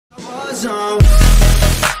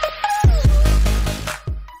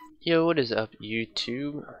Yo, what is up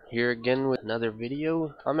YouTube? Here again with another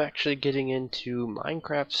video. I'm actually getting into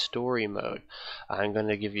Minecraft story mode. I'm going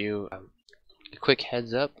to give you a quick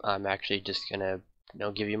heads up. I'm actually just going to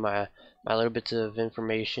give you my little bits of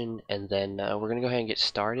information, and then we're going to go ahead and get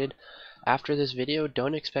started. After this video,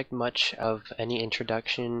 don't expect much of any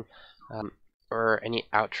introduction or any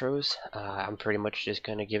outros. I'm pretty much just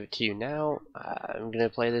going to give it to you now. I'm going to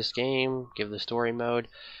play this game, give the story mode,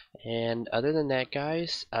 and other than that,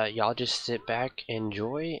 guys, y'all just sit back,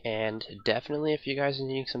 enjoy, and definitely if you guys are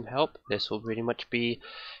needing some help, this will pretty much be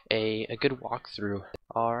a good walkthrough.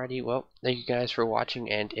 Alrighty, well, thank you guys for watching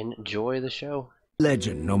and enjoy the show.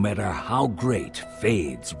 Legend, no matter how great,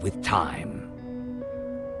 fades with time.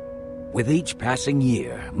 With each passing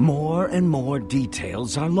year, more and more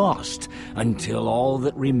details are lost, until all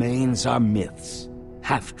that remains are myths,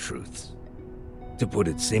 half-truths. To put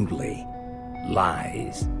it simply,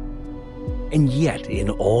 lies. And yet, in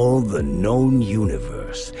all the known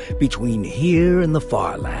universe, between here and the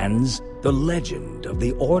far lands, the legend of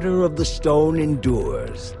the Order of the Stone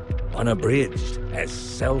endures, unabridged as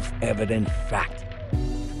self-evident fact.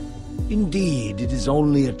 Indeed, it is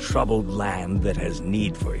only a troubled land that has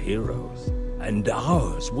need for heroes, and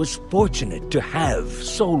ours was fortunate to have,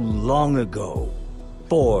 so long ago,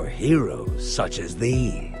 4 heroes such as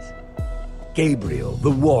these. Gabriel,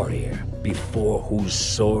 the warrior, before whose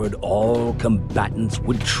sword all combatants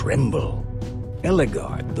would tremble.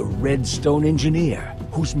 Eligard, the redstone engineer,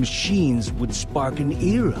 whose machines would spark an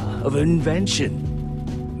era of invention.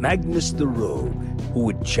 Magnus the rogue, who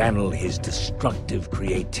would channel his destructive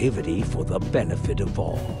creativity for the benefit of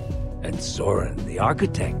all. And Soren, the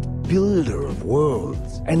architect, builder of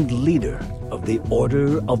worlds, and leader of the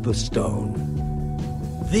Order of the Stone.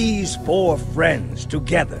 These 4 friends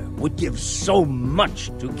together would give so much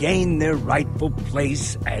to gain their rightful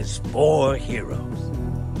place as 4 heroes.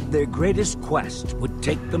 Their greatest quest would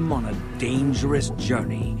take them on a dangerous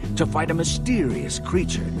journey to fight a mysterious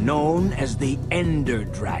creature known as the Ender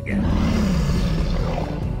Dragon.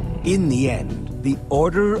 In the end, the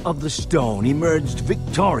Order of the Stone emerged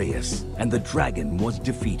victorious, and the dragon was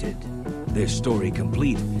defeated. Their story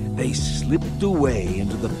complete, they slipped away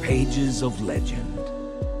into the pages of legend.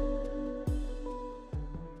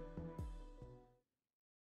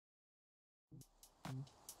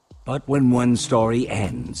 But when one story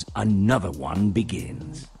ends, another one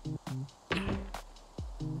begins.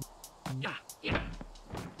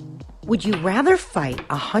 Would you rather fight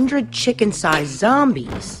 100 chicken-sized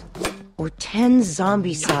zombies or 10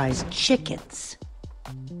 zombie-sized chickens?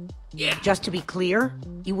 Just to be clear,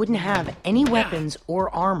 you wouldn't have any weapons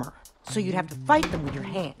or armor, so you'd have to fight them with your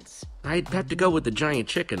hands. I'd have to go with the giant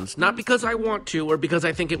chickens, not because I want to or because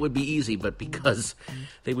I think it would be easy, but because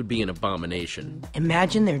they would be an abomination.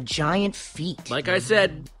 Imagine their giant feet. Like I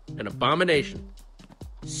said, an abomination.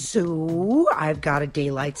 So, I've got a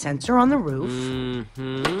daylight sensor on the roof.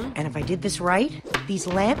 Mm-hmm. And if I did this right, these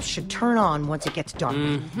lamps should turn on once it gets dark.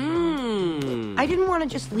 Mm-hmm. I didn't want to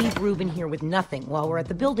just leave Ruben here with nothing while we're at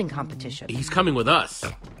the building competition. He's coming with us.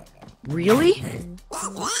 Really?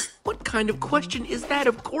 What kind of question is that?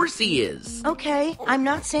 Of course he is. Okay, I'm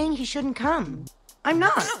not saying he shouldn't come. I'm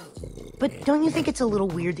not. But don't you think it's a little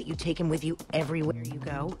weird that you take him with you everywhere you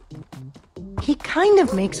go? He kind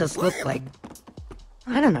of makes us look like,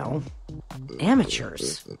 I don't know,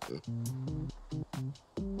 amateurs.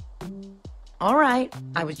 All right,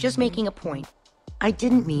 I was just making a point. I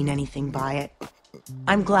didn't mean anything by it.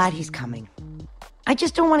 I'm glad he's coming. I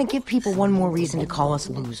just don't want to give people one more reason to call us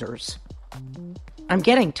losers. I'm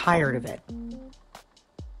getting tired of it.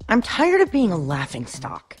 I'm tired of being a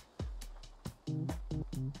laughingstock.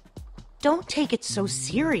 Don't take it so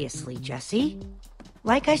seriously, Jesse.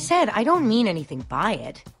 Like I said, I don't mean anything by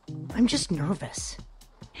it. I'm just nervous.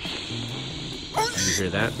 Did you hear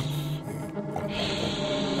that?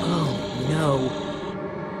 Oh, no.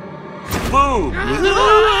 Boom!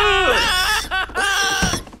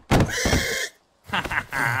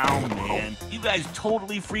 Oh, man. You guys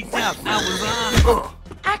totally freaked out. That was on.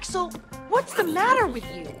 Axel, what's the matter with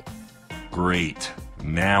you? Great.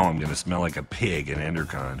 Now I'm gonna smell like a pig at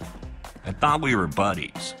EnderCon. I thought we were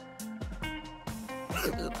buddies.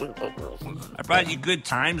 I brought you good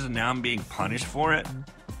times and now I'm being punished for it?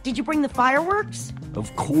 Did you bring the fireworks?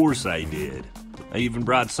 Of course I did. I even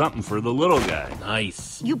brought something for the little guy.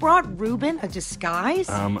 Nice. You brought Ruben a disguise?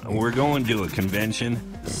 We're going to a convention.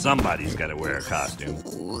 Somebody's gotta wear a costume.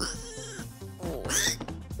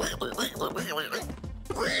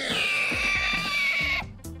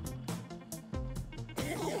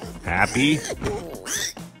 Happy?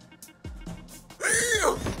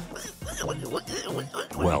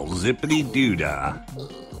 Well, zippity-doo-dah.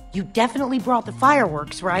 You definitely brought the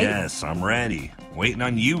fireworks, right? Yes, I'm ready. Waiting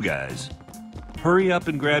on you guys. Hurry up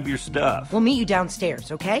and grab your stuff. We'll meet you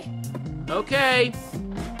downstairs, okay? Okay.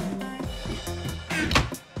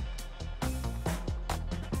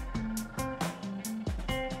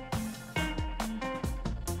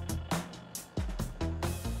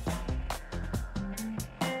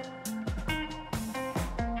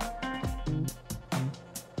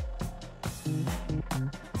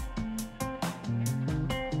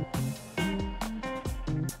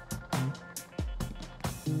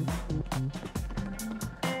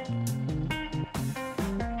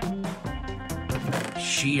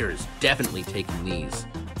 Shears, definitely taking these.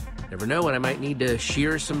 Never know when I might need to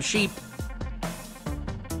shear some sheep.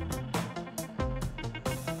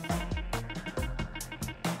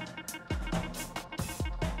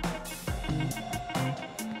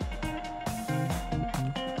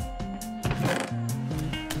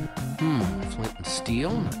 Flint and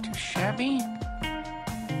steel, not too shabby.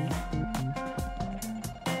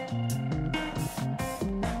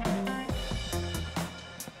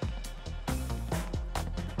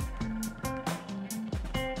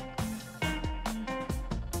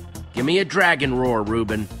 Give me a dragon roar,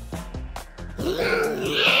 Reuben.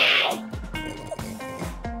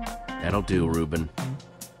 That'll do, Reuben.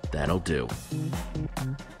 That'll do.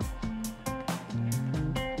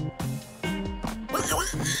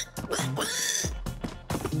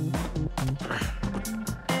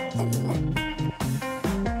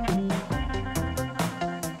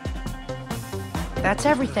 That's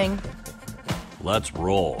everything. Let's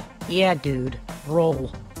roll. Yeah, dude.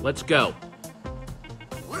 Roll. Let's go.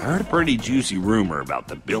 I heard a pretty juicy rumor about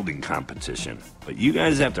the building competition, but you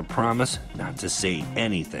guys have to promise not to say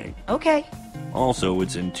anything. Okay. Also,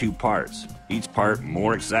 it's in 2 parts, each part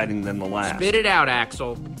more exciting than the last. Spit it out,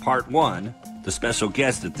 Axel. Part 1, the special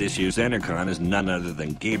guest at this year's Endercon is none other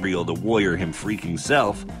than Gabriel the Warrior him freaking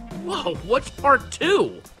self. Whoa, what's part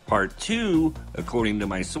 2? Part 2, according to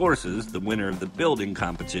my sources, the winner of the building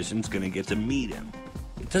competition's gonna get to meet him.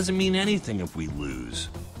 It doesn't mean anything if we lose,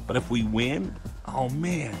 but if we win, oh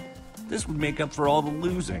man, this would make up for all the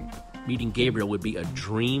losing. Meeting Gabriel would be a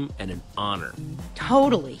dream and an honor.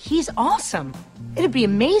 Totally. He's awesome. It'd be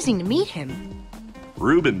amazing to meet him.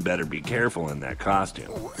 Reuben better be careful in that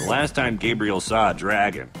costume. The last time Gabriel saw a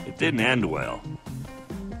dragon, it didn't end well.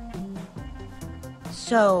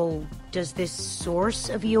 So, does this source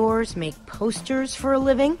of yours make posters for a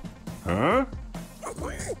living? Huh?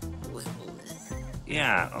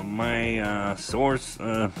 Yeah, my source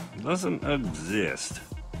doesn't exist.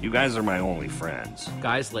 You guys are my only friends.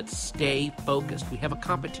 Guys, let's stay focused. We have a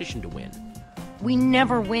competition to win. We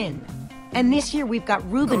never win. And this year we've got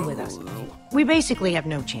Reuben with us. We basically have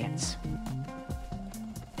no chance.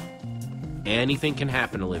 Anything can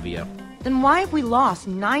happen, Olivia. Then why have we lost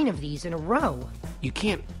 9 of these in a row? You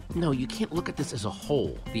can't look at this as a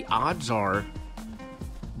whole. The odds are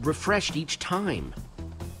refreshed each time.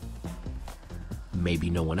 Maybe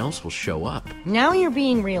no one else will show up. Now you're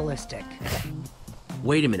being realistic.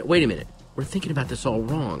 Wait a minute. We're thinking about this all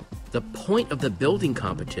wrong. The point of the building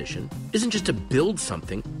competition isn't just to build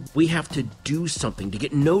something. We have to do something to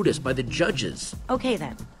get noticed by the judges. Okay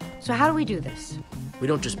then. So how do we do this? We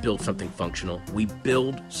don't just build something functional. We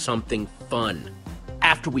build something fun.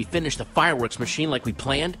 After we finish the fireworks machine like we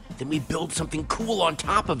planned, then we build something cool on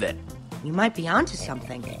top of it. You might be onto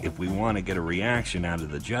something. If we want to get a reaction out of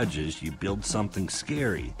the judges, you build something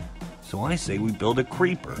scary. So I say we build a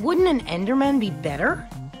creeper. Wouldn't an Enderman be better?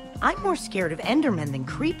 I'm more scared of Endermen than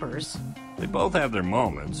creepers. They both have their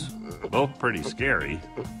moments. Both pretty scary.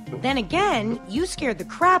 Then again, you scared the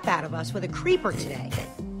crap out of us with a creeper today.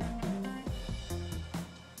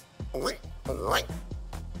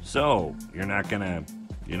 So, you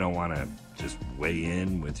don't want to just weigh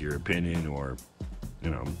in with your opinion or,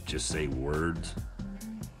 just say words?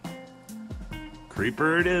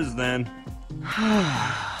 Creeper it is then.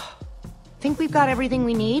 Think we've got everything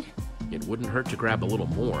we need? It wouldn't hurt to grab a little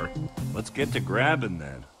more. Let's get to grabbing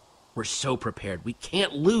then. We're so prepared. We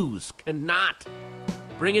can't lose. Cannot.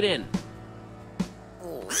 Bring it in.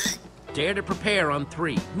 Dare to prepare on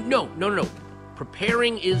 3. No.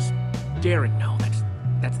 Preparing is daring. No,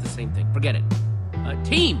 that's the same thing. Forget it.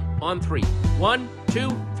 Team on 3. 1, 2,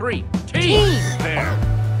 3. Team! Prepare.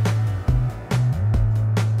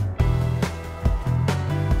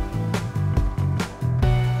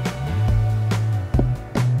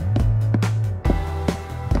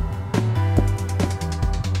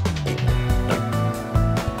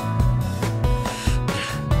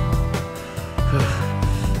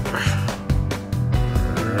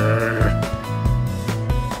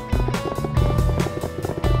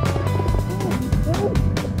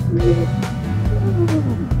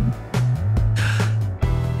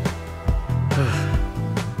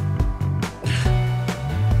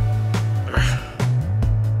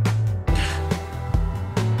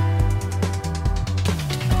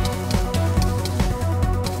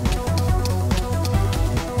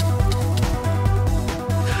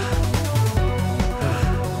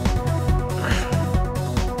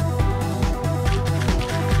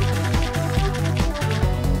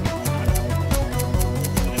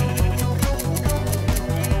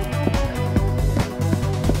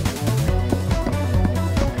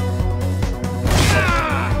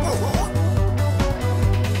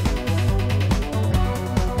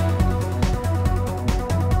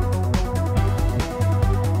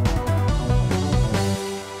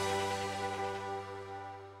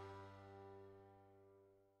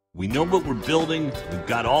 know what we're building? We've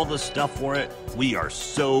got all the stuff for it. We are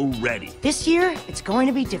so ready. This year, it's going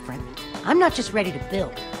to be different. I'm not just ready to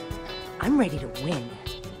build. I'm ready to win.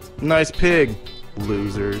 Nice pig,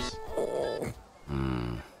 losers.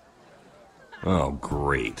 Oh,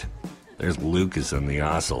 great. There's Lucas and the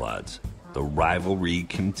Ocelots. The rivalry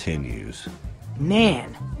continues.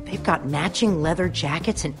 Man, they've got matching leather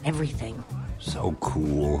jackets and everything. So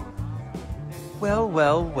cool. Well,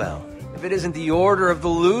 well, well. If it isn't the order of the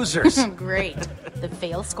losers. Great. The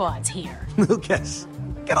fail squad's here. Lucas,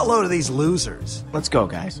 get a load of these losers. Let's go,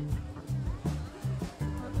 guys.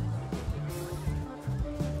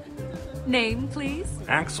 Name, please?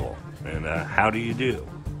 Axel. And how do you do?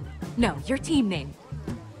 No, your team name.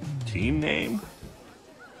 Team name?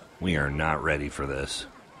 We are not ready for this.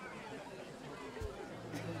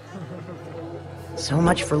 So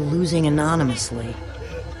much for losing anonymously.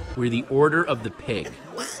 We're the Order of the Pig.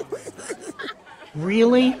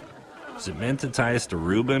 Really? Is it meant to tie us to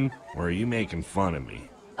Reuben, or are you making fun of me?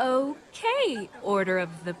 Okay, Order of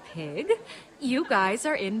the Pig. You guys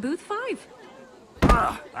are in booth 5.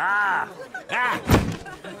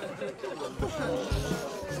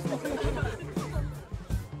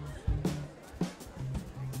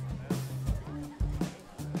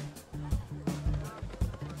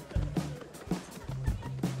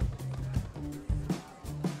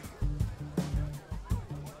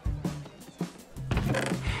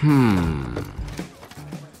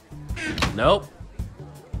 Nope.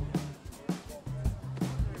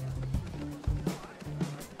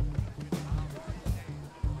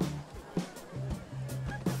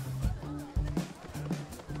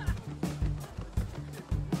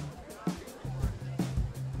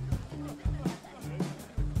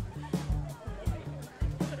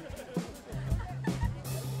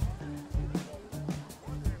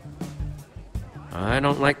 I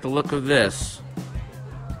don't like the look of this.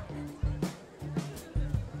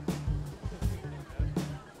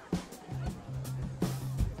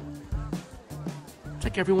 It's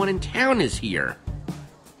like everyone in town is here.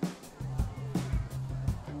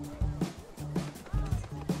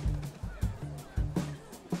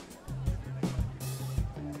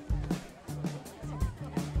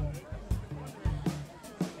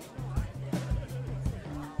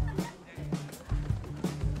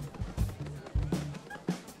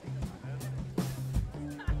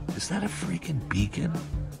 Is that a freaking beacon?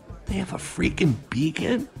 They have a freaking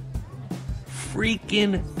beacon?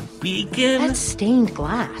 Freaking beacon? That's stained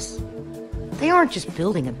glass. They aren't just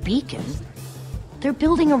building a beacon. They're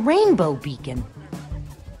building a rainbow beacon.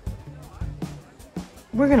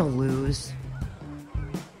 We're gonna lose.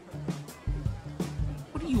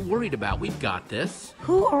 What are you worried about? We've got this.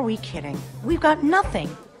 Who are we kidding? We've got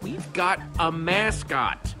nothing. We've got a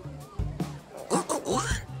mascot.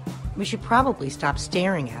 We should probably stop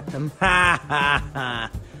staring at them. Ha ha ha.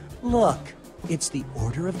 Look, it's the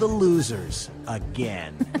Order of the Losers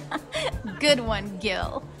again. Good one,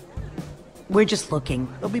 Gil. We're just looking.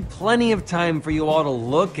 There'll be plenty of time for you all to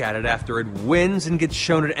look at it after it wins and gets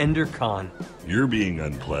shown at EnderCon. You're being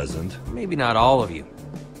unpleasant. Maybe not all of you.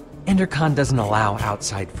 EnderCon doesn't allow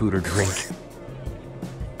outside food or drink.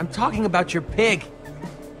 I'm talking about your pig.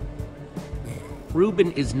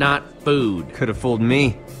 Reuben is not food. Could have fooled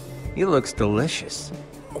me. He looks delicious.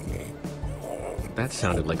 That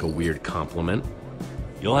sounded like a weird compliment.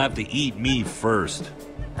 You'll have to eat me first.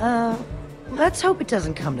 Let's hope it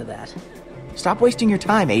doesn't come to that. Stop wasting your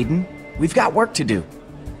time, Aiden. We've got work to do.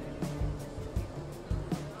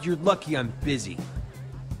 You're lucky I'm busy.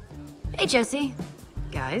 Hey, Jesse.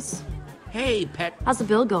 Guys, Hey, Pet. how's the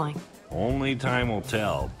build going? Only time will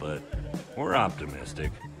tell, but we're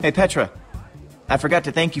optimistic. Hey, Petra. I forgot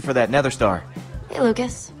to thank you for that nether star. Hey,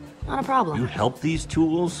 Lucas. Not a problem. You help these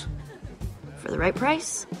tools? For the right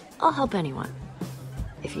price, I'll help anyone.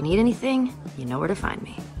 If you need anything, you know where to find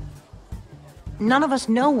me. None of us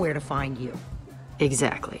know where to find you.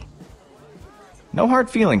 Exactly. No hard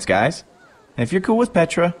feelings, guys. And if you're cool with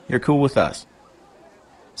Petra, you're cool with us.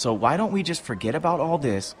 So why don't we just forget about all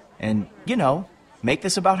this and, you know, make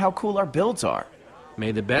this about how cool our builds are?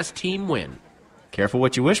 May the best team win. Careful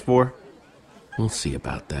what you wish for. We'll see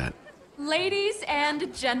about that. Ladies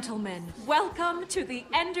and gentlemen, welcome to the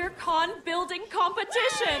EnderCon building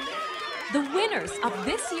competition. The winners of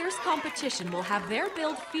this year's competition will have their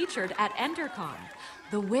build featured at EnderCon.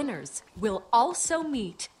 The winners will also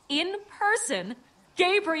meet, in person,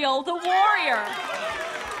 Gabriel the Warrior.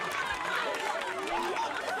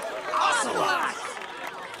 Ocelots!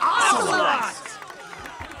 Ocelots!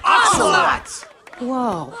 Ocelots!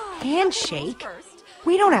 Whoa, handshake?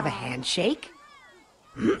 We don't have a handshake.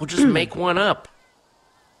 We'll just make one up.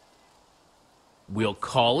 We'll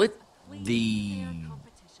call it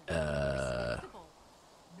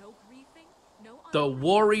The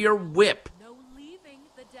warrior whip. No leaving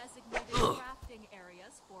the designated crafting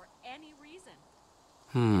areas for any reason.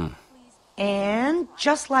 And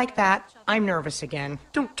just like that, I'm nervous again.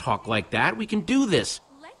 Don't talk like that. We can do this.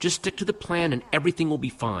 Just stick to the plan and everything will be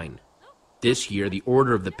fine. This year, the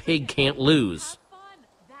Order of the Pig can't lose.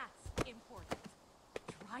 That's important.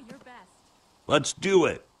 Try your best. Let's do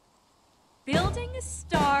it. Building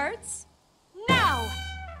starts now.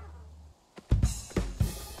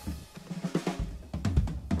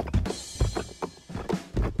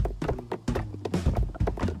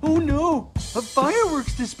 Oh no! A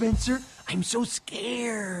fireworks dispenser! I'm so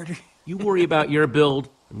scared. You worry about your build,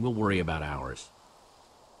 and we'll worry about ours.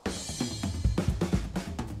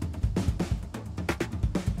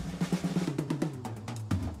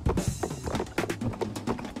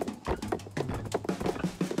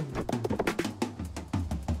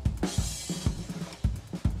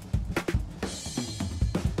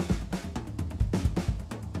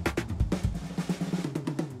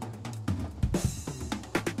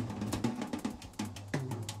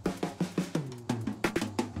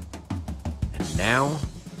 Now,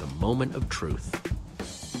 the moment of truth.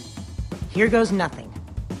 Here goes nothing.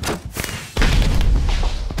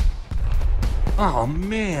 Oh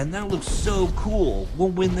man, that looks so cool. We'll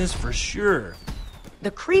win this for sure. The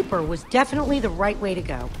creeper was definitely the right way to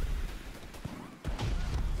go.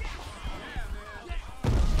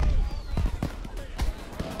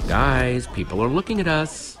 Guys, people are looking at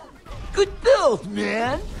us. Good build,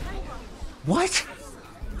 man! What?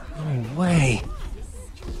 No way.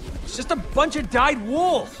 It's just a bunch of dyed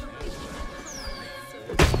wool.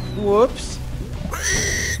 Whoops.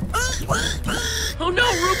 Oh no,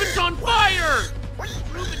 Reuben's on fire!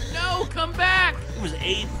 Reuben, no, come back! It was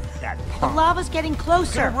Aiden, that The punk. lava's getting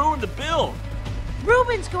closer. Gonna ruin the build.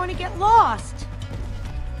 Reuben's going to get lost.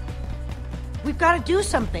 We've got to do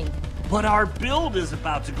something. But our build is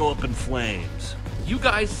about to go up in flames. You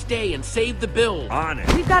guys stay and save the build. On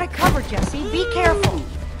it. We've got it covered, Jesse. Be careful.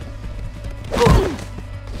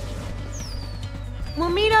 We'll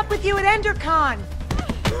meet up with you at EnderCon.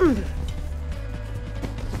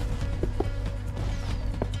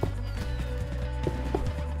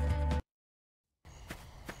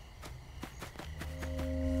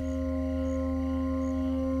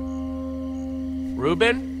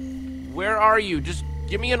 Reuben, where are you? Just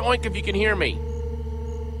give me an oink if you can hear me.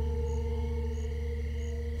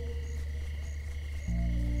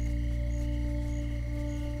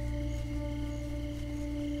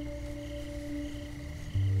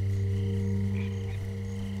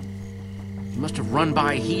 You must have run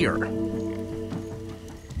by here.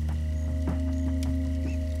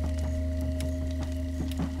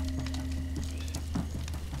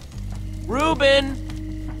 Reuben!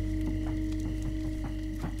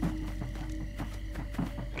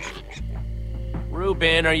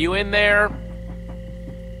 Reuben, are you in there?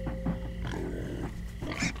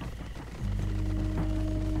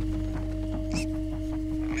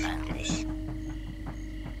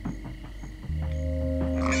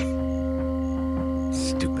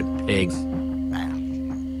 Stupid pigs.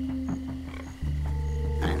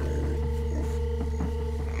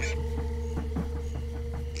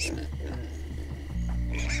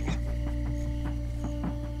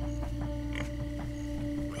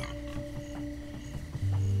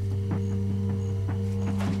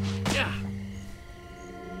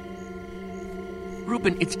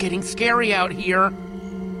 Reuben, it's getting scary out here.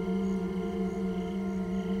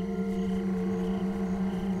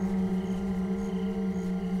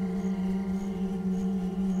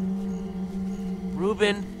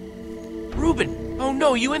 Reuben? Reuben! Oh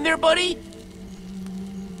no, you in there, buddy?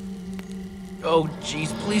 Oh,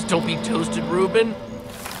 jeez, please don't be toasted, Reuben.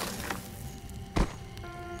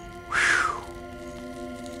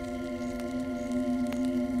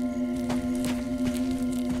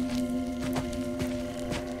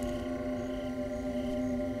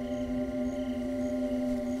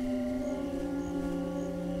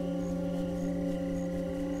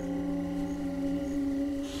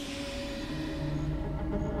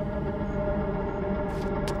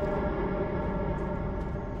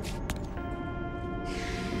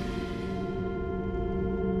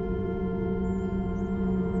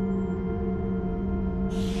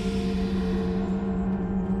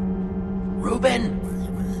 Reuben!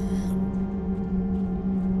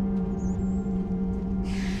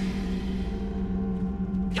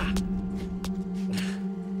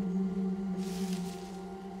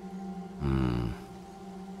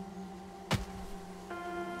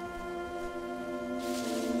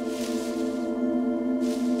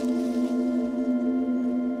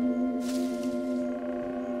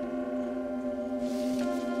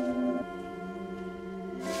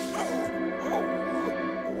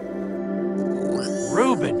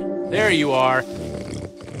 There you are.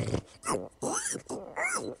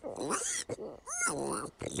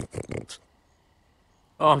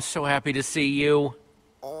 Oh, I'm so happy to see you.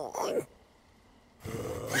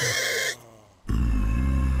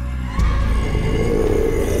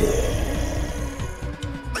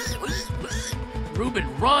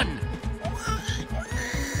 Reuben, run!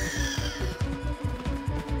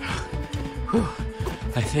 Whew.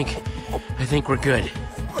 I think we're good.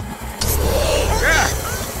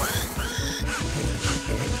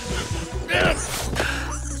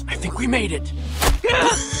 I think we made it.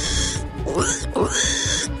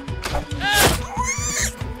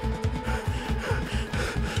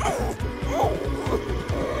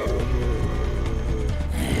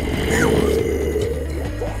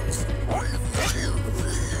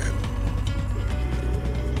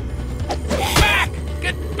 Back!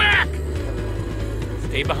 Get back!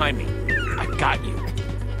 Stay behind me. I got you.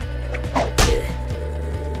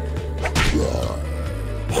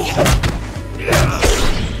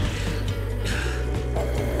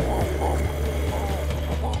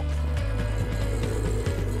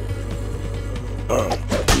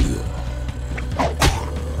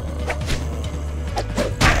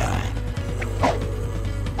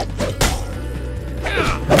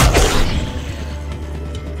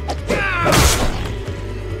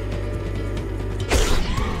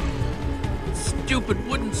 Stupid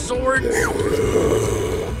wooden swords.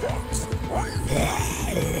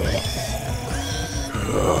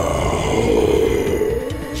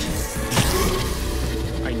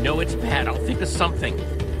 I know it's bad. I'll think of something.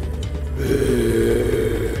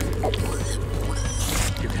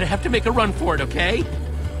 You're gonna have to make a run for it, okay?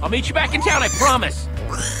 I'll meet you back in town, I promise.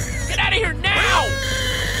 Get out of here now!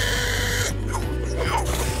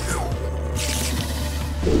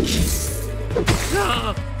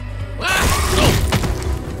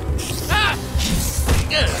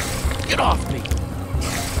 Get off me!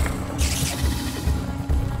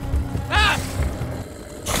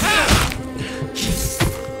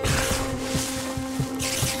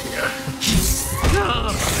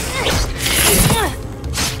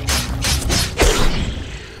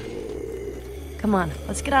 Come on,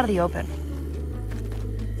 let's get out of the open.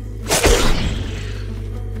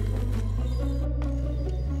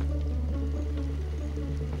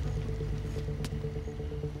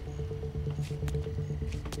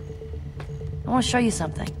 I want to show you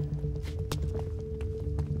something.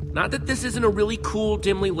 Not that this isn't a really cool,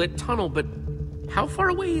 dimly lit tunnel, but how far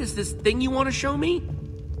away is this thing you want to show me?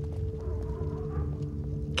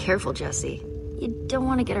 Careful, Jesse. You don't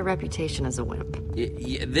want to get a reputation as a wimp.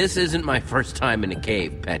 This isn't my first time in a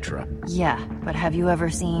cave, Petra. Yeah, but have you ever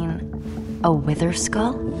seen a wither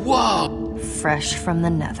skull? Whoa! Fresh from the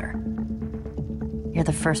nether. You're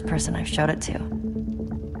the first person I've showed it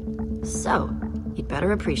to. So, you'd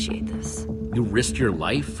better appreciate this. You risked your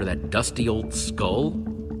life for that dusty old skull?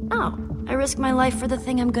 No, I risked my life for the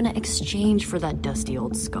thing I'm gonna exchange for that dusty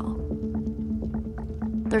old skull.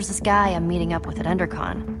 There's this guy I'm meeting up with at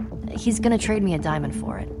EnderCon. He's gonna trade me a diamond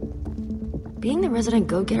for it. Being the resident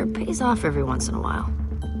go-getter pays off every once in a while.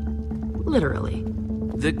 Literally.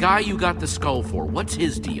 The guy you got the skull for, what's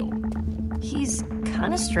his deal? He's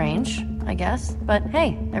kinda strange, I guess. But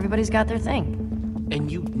hey, everybody's got their thing. And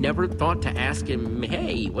you never thought to ask him,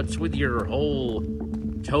 hey, what's with your whole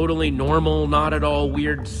totally normal, not at all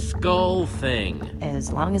weird skull thing?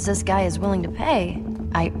 As long as this guy is willing to pay,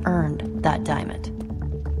 I earned that diamond.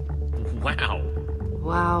 Wow.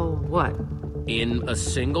 Wow, what? In a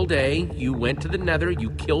single day, you went to the nether,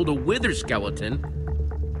 you killed a wither skeleton.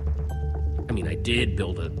 I mean, I did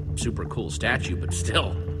build a super cool statue, but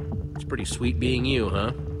still, it's pretty sweet being you,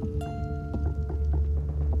 huh?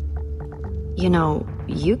 You know,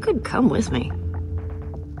 you could come with me.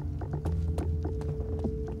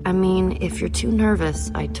 I mean, if you're too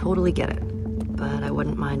nervous, I totally get it. But I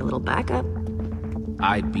wouldn't mind a little backup.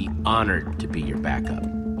 I'd be honored to be your backup.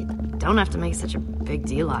 You don't have to make such a big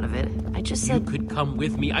deal out of it. I just said... You could come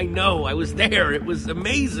with me. I know. I was there. It was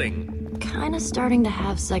amazing. Kinda starting to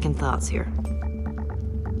have second thoughts here.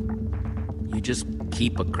 You just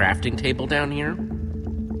keep a crafting table down here?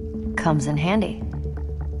 Comes in handy.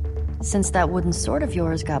 Since that wooden sword of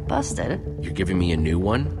yours got busted... You're giving me a new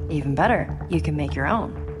one? Even better, you can make your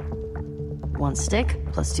own. 1 stick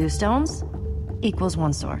plus 2 stones equals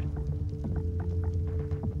 1 sword.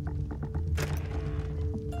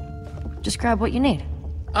 Just grab what you need.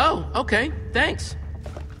 Oh, okay. Thanks.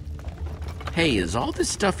 Hey, is all this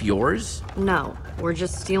stuff yours? No, we're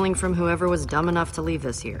just stealing from whoever was dumb enough to leave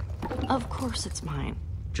this here. Of course it's mine.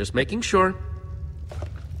 Just making sure.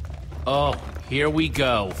 Oh, here we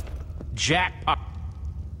go. Jackpot.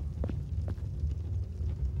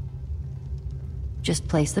 just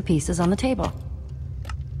place the pieces on the table.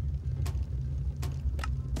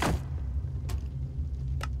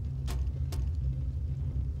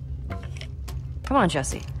 Come on,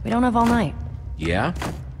 Jesse. We don't have all night. Yeah?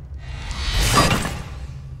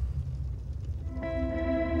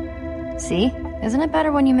 See? Isn't it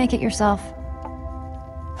better when you make it yourself?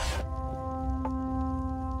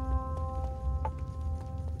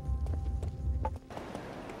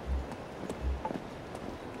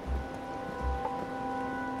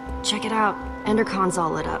 Check it out. Endercon's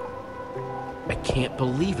all lit up. I can't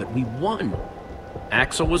believe it. We won.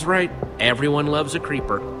 Axel was right. Everyone loves a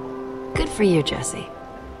creeper. Good for you, Jesse.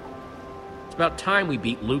 It's about time we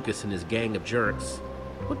beat Lucas and his gang of jerks.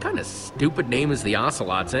 What kind of stupid name is the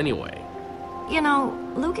Ocelots anyway? You know,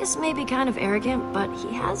 Lucas may be kind of arrogant, but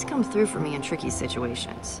he has come through for me in tricky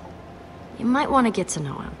situations. You might want to get to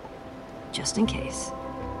know him, just in case.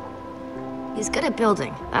 He's good at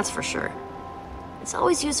building, that's for sure. It's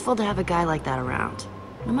always useful to have a guy like that around,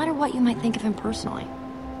 no matter what you might think of him personally.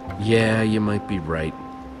 Yeah, you might be right.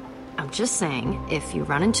 I'm just saying, if you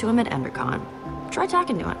run into him at EnderCon, try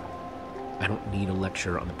talking to him. I don't need a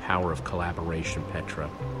lecture on the power of collaboration, Petra.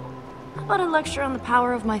 How about a lecture on the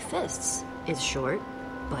power of my fists? It's short,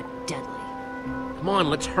 but deadly. Come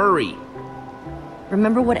on, let's hurry.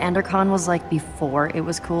 Remember what EnderCon was like before it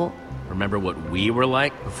was cool? Remember what we were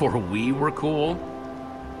like before we were cool?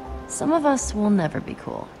 Some of us will never be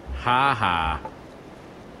cool. Ha ha.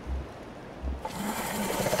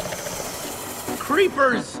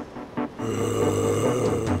 Creepers!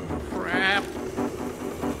 Crap.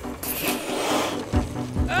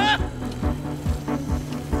 Ah!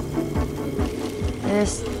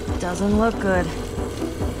 This doesn't look good.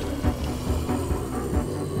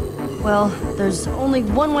 Well, there's only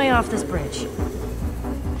one way off this bridge.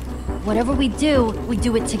 Whatever we do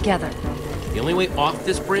it together. The only way off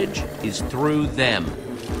this bridge is through them. Too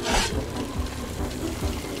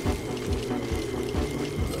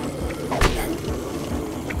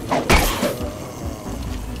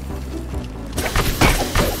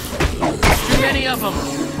many of them.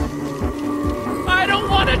 I don't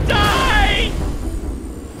want to die!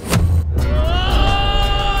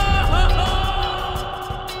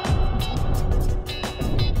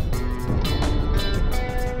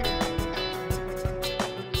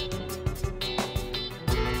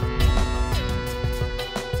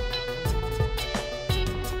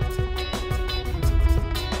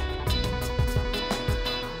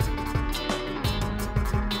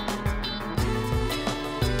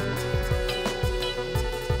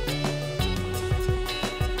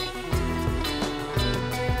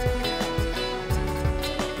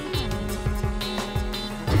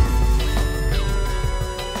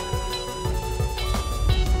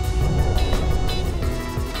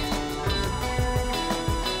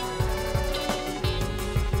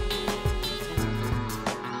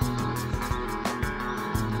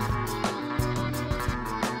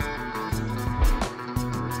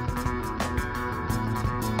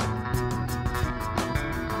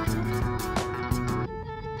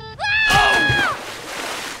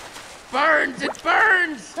 Burns! It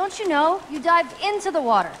burns! Don't you know? You dived into the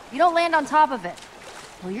water. You don't land on top of it.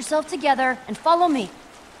 Pull yourself together and follow me.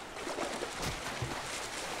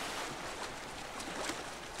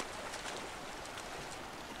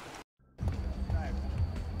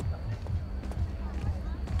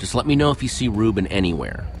 Just let me know if you see Ruben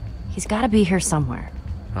anywhere. He's gotta be here somewhere.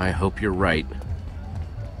 I hope you're right.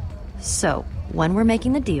 So, when we're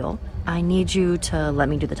making the deal, I need you to let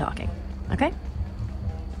me do the talking, okay?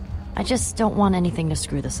 I just don't want anything to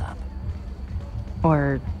screw this up.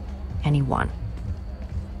 Or anyone.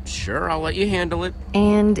 Sure, I'll let you handle it.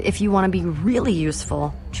 And if you want to be really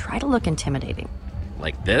useful, try to look intimidating.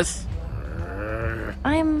 Like this?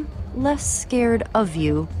 I'm less scared of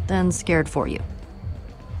you than scared for you.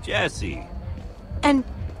 Jesse. And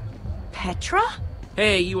Petra?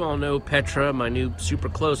 Hey, you all know Petra, my new super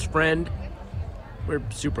close friend. We're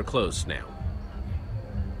super close now.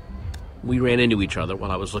 We ran into each other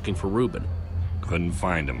while I was looking for Ruben. Couldn't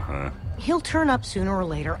find him, huh? He'll turn up sooner or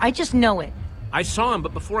later. I just know it. I saw him,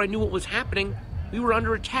 but before I knew what was happening, we were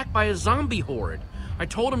under attack by a zombie horde. I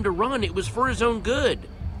told him to run. It was for his own good.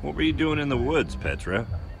 What were you doing in the woods, Petra?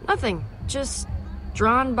 Nothing. Just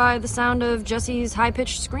drawn by the sound of Jesse's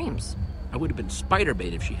high-pitched screams. I would have been spider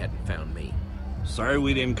bait if she hadn't found me. Sorry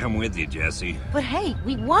we didn't come with you, Jesse. But hey,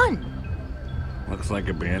 we won. Looks like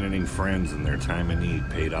abandoning friends in their time of need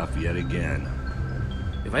paid off yet again.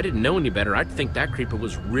 If I didn't know any better, I'd think that creeper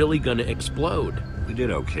was really gonna explode. We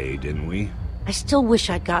did okay, didn't we? I still wish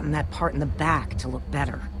I'd gotten that part in the back to look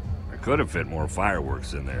better. I could have fit more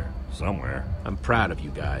fireworks in there, somewhere. I'm proud of you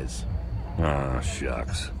guys. Ah,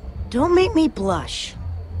 shucks. Don't make me blush.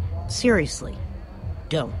 Seriously,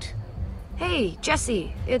 don't. Hey,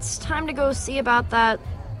 Jesse, it's time to go see about that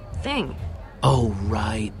thing. Oh,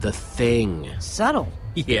 right, the thing. Subtle.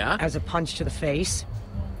 Yeah? As a punch to the face.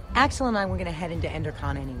 Axel and I were gonna head into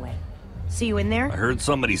Endercon anyway. See you in there? I heard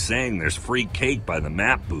somebody saying there's free cake by the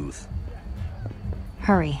map booth.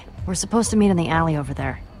 Hurry. We're supposed to meet in the alley over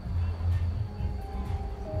there.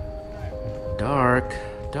 Dark,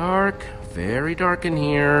 dark, very dark in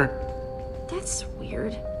here. That's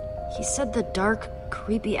weird. He said the dark,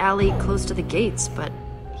 creepy alley close to the gates, but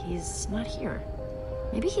he's not here.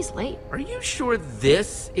 Maybe he's late. Are you sure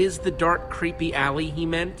this is the dark, creepy alley he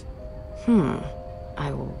meant?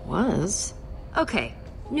 I was. Okay,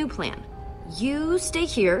 new plan. You stay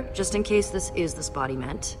here, just in case this is the spot he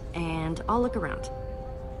meant, and I'll look around.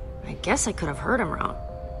 I guess I could have heard him wrong.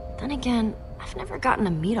 Then again, I've never gotten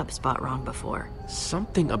a meetup spot wrong before.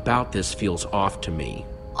 Something about this feels off to me.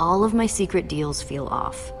 All of my secret deals feel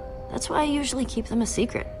off. That's why I usually keep them a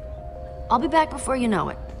secret. I'll be back before you know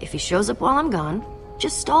it. If he shows up while I'm gone,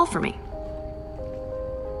 just stall for me.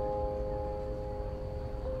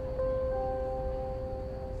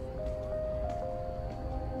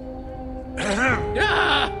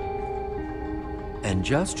 And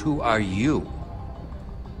just who are you?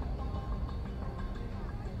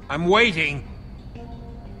 I'm waiting.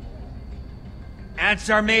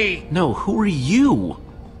 Answer me! No, who are you?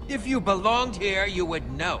 If you belonged here, you would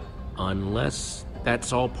know. Unless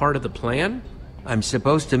that's all part of the plan? I'm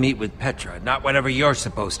supposed to meet with Petra, not whatever you're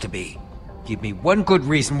supposed to be. Give me one good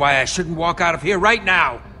reason why I shouldn't walk out of here right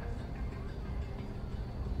now.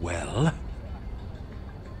 Well,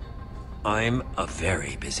 I'm a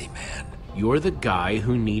very busy man. You're the guy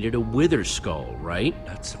who needed a wither skull, right?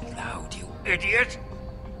 Not so loud, you idiot!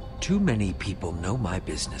 Too many people know my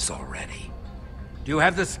business already. Do you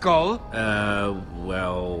have the skull?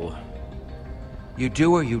 Well... You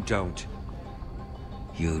do or you don't?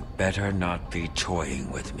 You'd better not be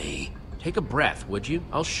toying with me. Take a breath, would you?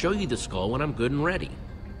 I'll show you the skull when I'm good and ready.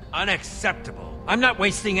 Unacceptable. I'm not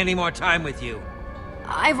wasting any more time with you.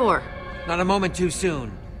 Ivor! Not a moment too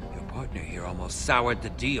soon. Your partner here almost soured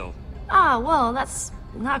the deal. Ah, well, that's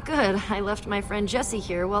not good. I left my friend Jesse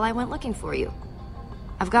here while I went looking for you.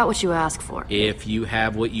 I've got what you asked for. If you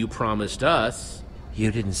have what you promised us.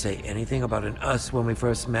 You didn't say anything about an us when we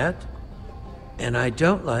first met? And I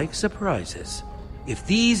don't like surprises. If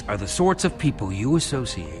these are the sorts of people you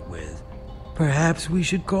associate with, perhaps we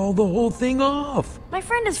should call the whole thing off. My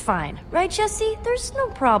friend is fine, right, Jesse? There's no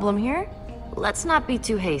problem here. Let's not be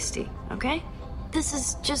too hasty, okay? This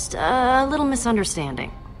is just a little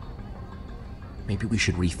misunderstanding. Maybe we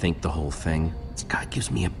should rethink the whole thing. This guy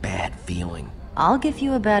gives me a bad feeling. I'll give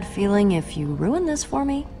you a bad feeling if you ruin this for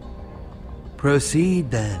me.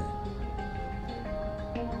 Proceed, then.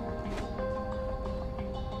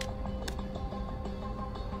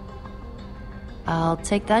 I'll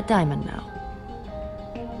take that diamond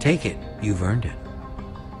now. Take it. You've earned it.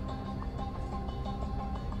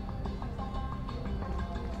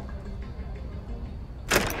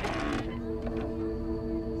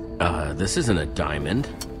 This isn't a diamond.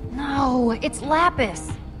 No, it's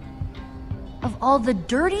lapis. Of all the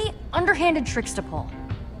dirty, underhanded tricks to pull.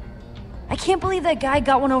 I can't believe that guy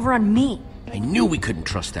got one over on me. I knew we couldn't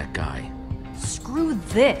trust that guy. Screw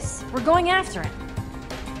this. We're going after him.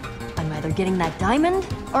 I'm either getting that diamond,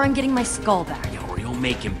 or I'm getting my skull back. Or you'll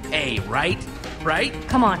make him pay, right? Right?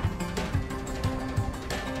 Come on.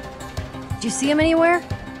 Did you see him anywhere?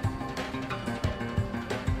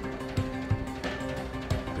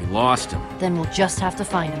 We lost him. Then we'll just have to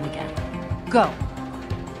find him again. Go.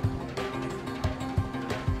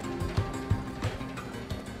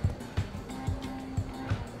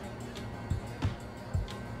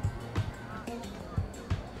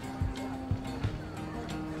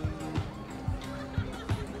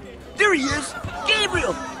 There he is!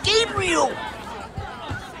 Gabriel! Gabriel!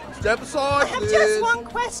 Step aside, I have please. just one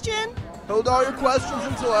question. Hold all your questions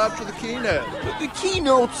until after the keynote. The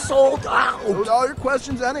keynote's sold out! Hold all your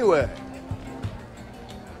questions anyway.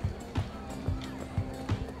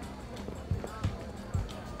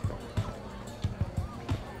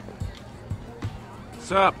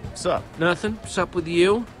 Sup? Sup? Nothing? Sup with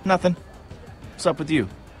you? Nothing. What's up with you?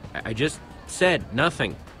 I just said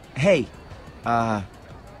nothing. Hey,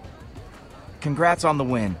 congrats on the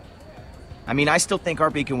win. I mean, I still think our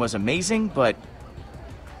beacon was amazing, but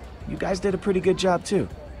you guys did a pretty good job too.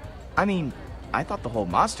 I mean, I thought the whole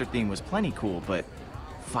monster theme was plenty cool, but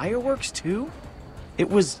fireworks too? It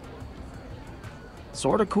was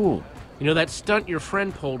sorta cool. You know, that stunt your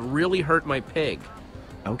friend pulled really hurt my pig.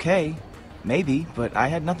 Okay, maybe, but I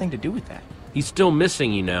had nothing to do with that. He's still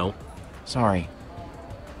missing, you know. Sorry.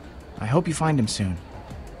 I hope you find him soon.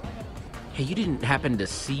 Hey, you didn't happen to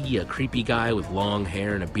see a creepy guy with long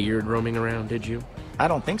hair and a beard roaming around, did you? I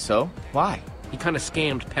don't think so. Why? He kind of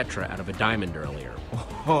scammed Petra out of a diamond earlier.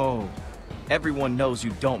 Oh, everyone knows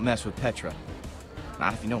you don't mess with Petra.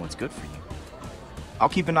 Not if you know what's good for you. I'll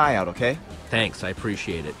keep an eye out, okay? Thanks, I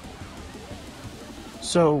appreciate it.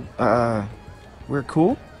 So, we're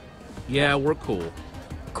cool? Yeah, we're cool.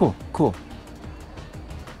 Cool.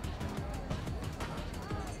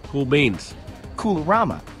 Cool beans.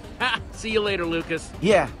 Coolorama. Ha! See you later, Lucas.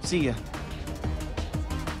 Yeah, see ya.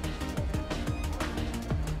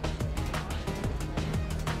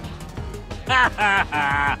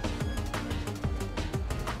 Ha!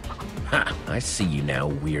 I see you now,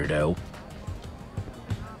 weirdo.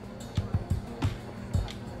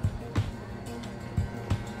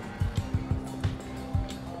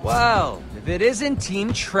 Well, if it isn't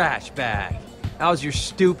Team Trash Bag. How's your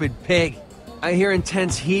stupid pig? I hear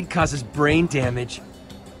intense heat causes brain damage.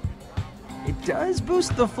 It does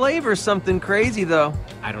boost the flavor something crazy, though.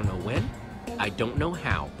 I don't know when, I don't know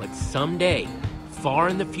how, but someday, far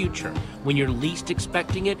in the future, when you're least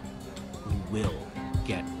expecting it, we will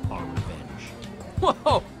get our revenge.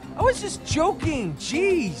 Whoa! I was just joking,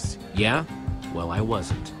 jeez! Yeah? Well, I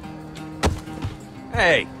wasn't.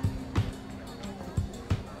 Hey!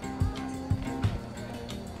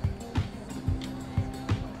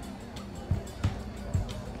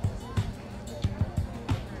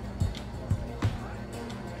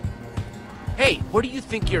 Hey, what do you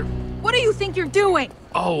think you're... What do you think you're doing?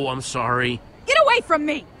 Oh, I'm sorry. Get away from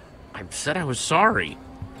me! I said I was sorry.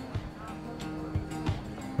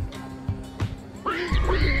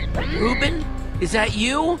 Reuben? Is that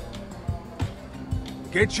you?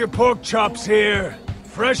 Get your pork chops here,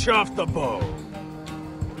 fresh off the bone.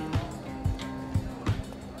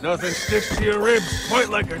 Nothing sticks to your ribs quite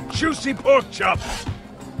like a juicy pork chop.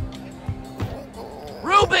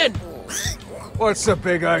 Reuben! What's the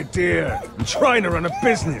big idea? I'm trying to run a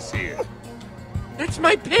business here. That's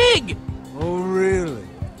my pig! Oh, really?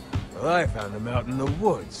 Well, I found him out in the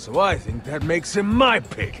woods, so I think that makes him my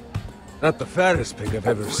pig. Not the fattest pig I've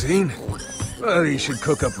ever seen, but he should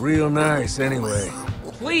cook up real nice anyway.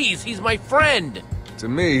 Please, he's my friend! To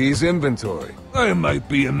me, he's inventory. I might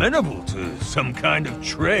be amenable to some kind of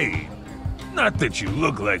trade. Not that you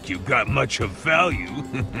look like you got much of value.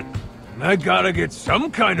 I gotta get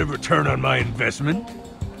some kind of return on my investment.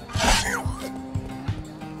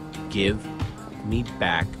 Give me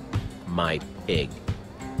back my pig.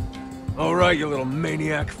 All right, you little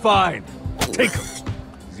maniac. Fine. Take him.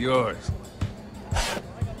 He's yours.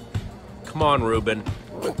 Come on, Reuben.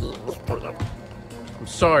 I'm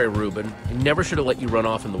sorry, Reuben. I never should have let you run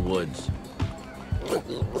off in the woods.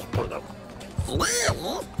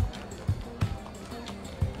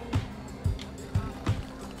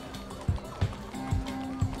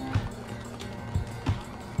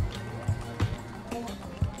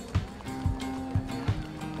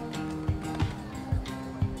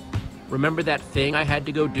 Remember that thing I had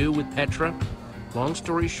to go do with Petra? Long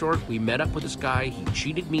story short, we met up with this guy, he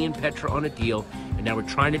cheated me and Petra on a deal, and now we're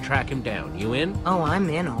trying to track him down. You in? Oh, I'm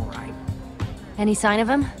in, all right. Any sign of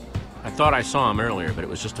him? I thought I saw him earlier, but it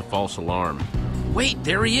was just a false alarm. Wait,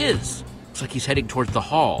 there he is! Looks like he's heading towards the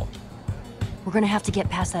hall. We're gonna have to get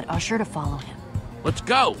past that usher to follow him. Let's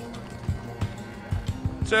go!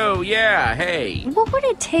 So, yeah, hey. What would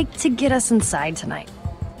it take to get us inside tonight?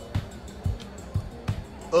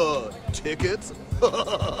 Tickets?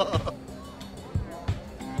 That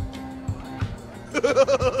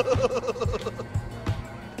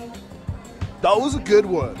was a good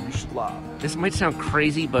one. You should laugh. This might sound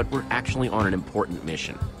crazy, but we're actually on an important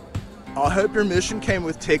mission. I hope your mission came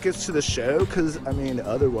with tickets to the show, because, I mean,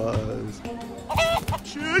 otherwise...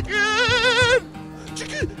 Chicken!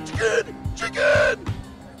 Chicken!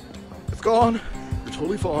 It's gone. You're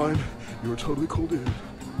totally fine. You're a totally cool dude.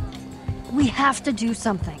 We have to do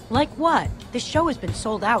something. Like what? The show has been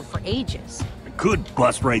sold out for ages. I could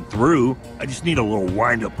bust right through. I just need a little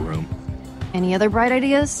wind-up room. Any other bright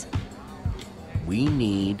ideas? We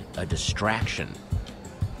need a distraction.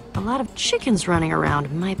 A lot of chickens running around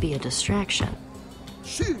might be a distraction.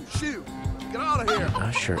 Shoo! Get out of here!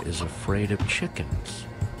 Usher is afraid of chickens.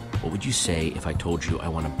 What would you say if I told you I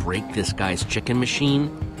want to break this guy's chicken machine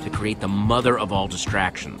to create the mother of all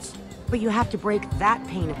distractions? But you have to break that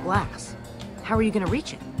pane of glass. How are you going to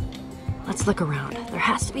reach it? Let's look around. There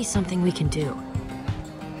has to be something we can do.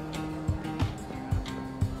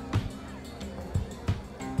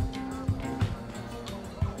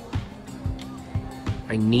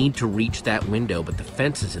 I need to reach that window, but the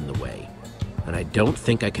fence is in the way. And I don't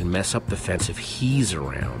think I can mess up the fence if he's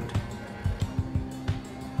around.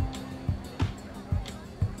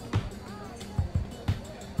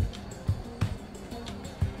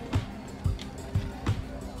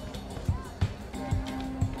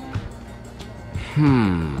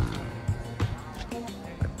 I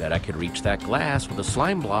bet I could reach that glass with a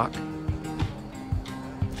slime block.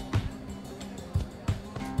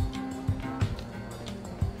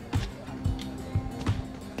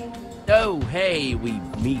 Oh, hey, we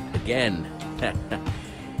meet again.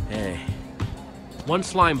 Hey. One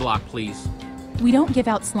slime block, please. We don't give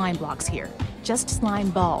out slime blocks here, just slime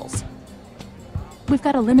balls. We've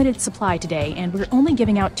got a limited supply today, and we're only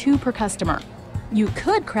giving out 2 per customer. You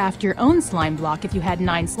could craft your own slime block if you had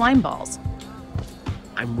 9 slime balls.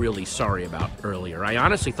 I'm really sorry about earlier. I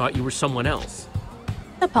honestly thought you were someone else.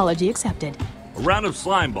 Apology accepted. A round of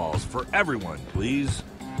slime balls for everyone, please.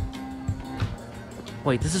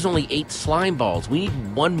 Wait, this is only 8 slime balls. We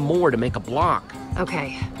need 1 more to make a block.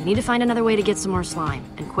 Okay, we need to find another way to get some more slime,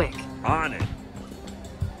 and quick. On it.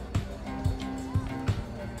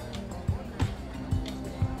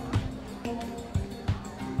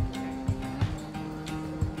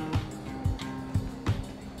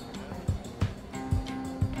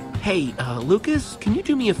 Hey, Lucas, can you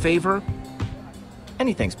do me a favor?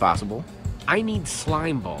 Anything's possible. I need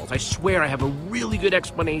slime balls. I swear I have a really good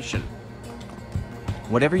explanation.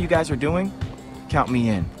 Whatever you guys are doing, count me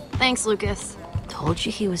in. Thanks, Lucas. Told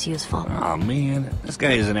you he was useful. Oh man, this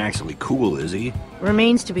guy isn't actually cool, is he?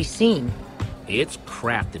 Remains to be seen. It's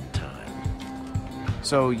crafting time.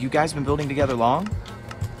 So, you guys been building together long?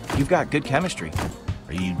 You've got good chemistry.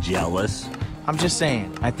 Are you jealous? I'm just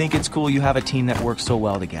saying, I think it's cool you have a team that works so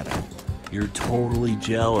well together. You're totally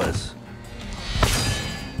jealous.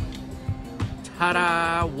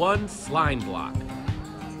 Ta-da! 1 slime block.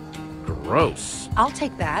 Gross. I'll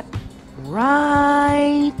take that.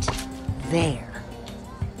 Right there.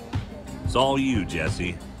 It's all you,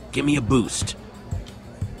 Jesse. Give me a boost.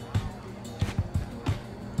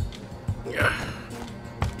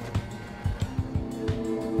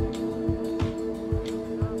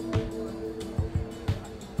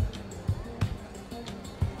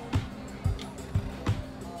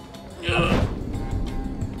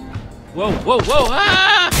 Whoa, whoa, whoa!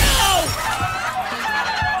 Ah!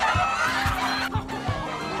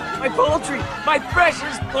 My poultry! My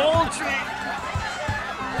precious poultry!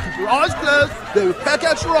 Keep your eyes closed. They will peck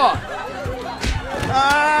at your eye.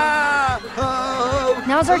 Ah! Oh!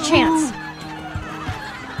 Now's our chance.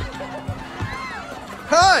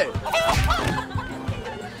 Hey!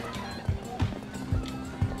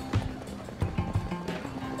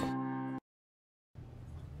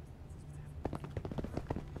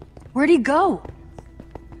 Where'd he go?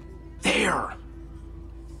 There!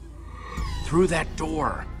 Through that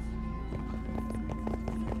door.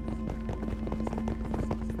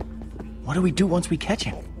 What do we do once we catch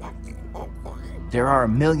him? There are a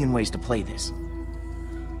million ways to play this.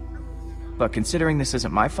 But considering this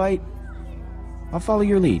isn't my fight, I'll follow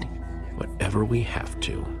your lead. Whatever we have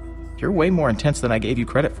to. You're way more intense than I gave you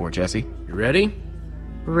credit for, Jesse. You ready?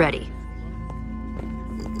 Ready.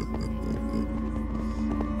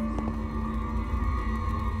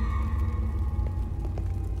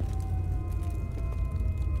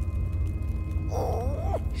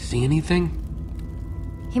 See anything?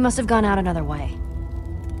 He must have gone out another way.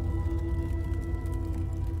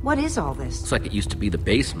 What is all this? Looks like it used to be the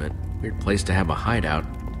basement. Weird place to have a hideout.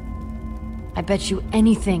 I bet you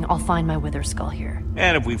anything I'll find my wither skull here.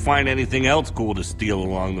 And if we find anything else cool to steal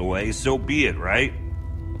along the way, so be it, right?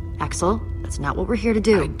 Axel, that's not what we're here to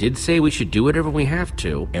do. I did say we should do whatever we have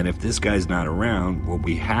to. And if this guy's not around, what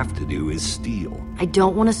we have to do is steal. I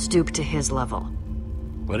don't want to stoop to his level.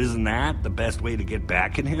 But isn't that the best way to get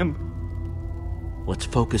back at him? Let's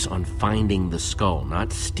focus on finding the skull,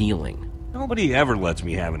 not stealing. Nobody ever lets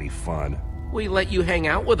me have any fun. We let you hang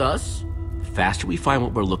out with us. The faster we find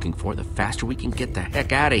what we're looking for, the faster we can get the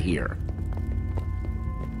heck out of here.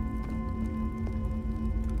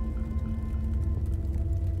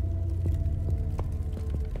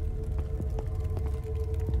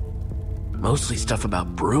 Mostly stuff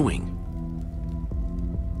about brewing.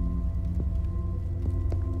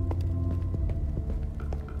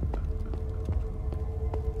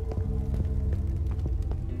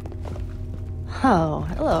 Oh,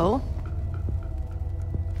 hello.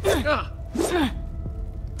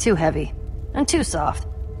 Too heavy. And too soft.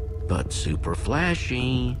 But super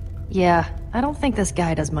flashy. Yeah, I don't think this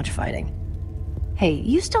guy does much fighting. Hey,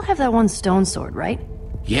 you still have that one stone sword, right?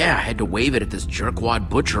 Yeah, I had to wave it at this jerkwad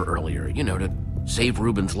butcher earlier, to save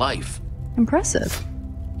Ruben's life. Impressive.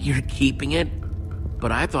 You're keeping it?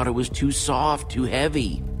 but I thought it was too soft, too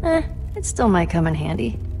heavy. It still might come in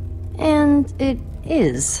handy. And it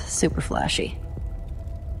is super flashy.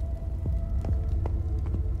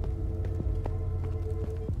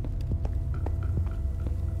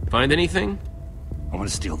 Find anything? I want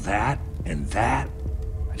to steal that and that.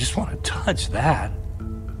 I just want to touch that.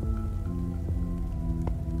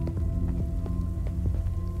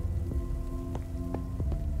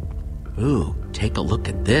 Ooh, take a look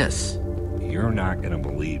at this. You're not gonna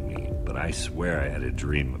believe me, but I swear I had a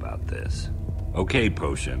dream about this. Okay,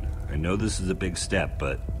 Potion, I know this is a big step,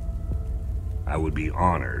 but I would be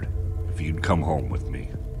honored if you'd come home with me.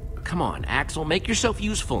 Come on, Axel, make yourself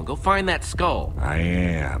useful and go find that skull. I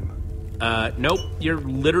am. Nope. You're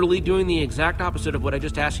literally doing the exact opposite of what I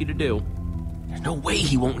just asked you to do. There's no way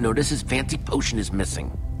he won't notice his fancy potion is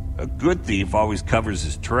missing. A good thief always covers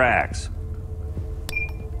his tracks.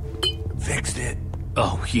 Fixed it.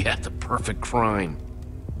 Oh, yeah, the perfect crime.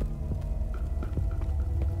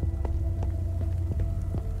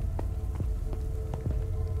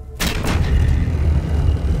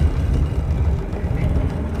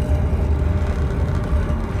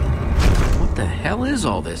 What the hell is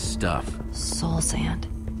all this stuff? Soul sand.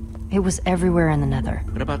 It was everywhere in the Nether.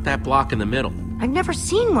 What about that block in the middle? I've never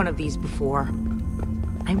seen one of these before.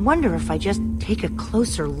 I wonder if I just take a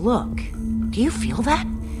closer look. Do you feel that?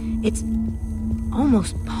 It's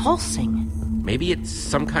almost pulsing. Maybe it's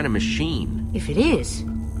some kind of machine. If it is,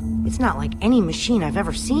 it's not like any machine I've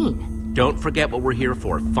ever seen. Don't forget what we're here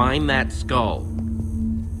for. Find that skull.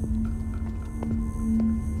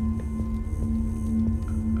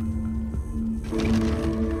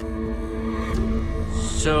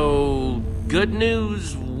 So, good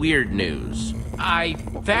news, weird news. I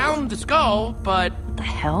found the skull, but... What the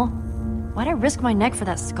hell? Why'd I risk my neck for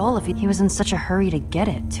that skull if he was in such a hurry to get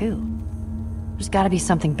it, too? There's gotta be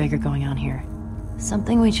something bigger going on here.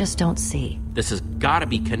 Something we just don't see. This has gotta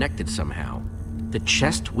be connected somehow. The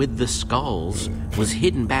chest with the skulls was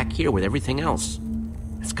hidden back here with everything else.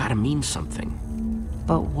 It's gotta mean something.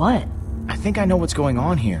 But what? I think I know what's going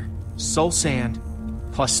on here. Soul sand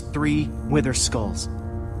plus 3 wither skulls.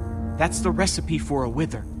 That's the recipe for a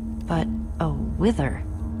wither. But a wither?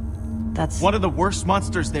 That's... one of the worst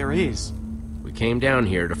monsters there is. We came down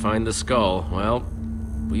here to find the skull. Well,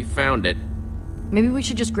 we found it. Maybe we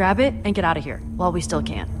should just grab it and get out of here, while we still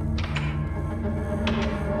can.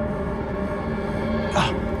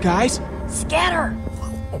 Guys? Scatter!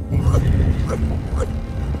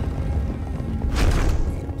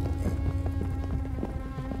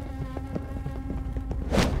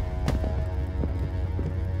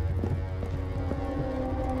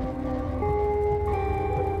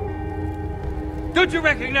 Don't you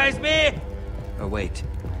recognize me? Oh, wait.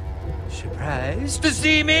 Surprised to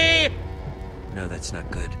see me? No, that's not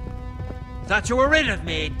good. Thought you were rid of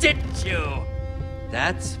me, didn't you?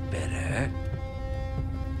 That's better.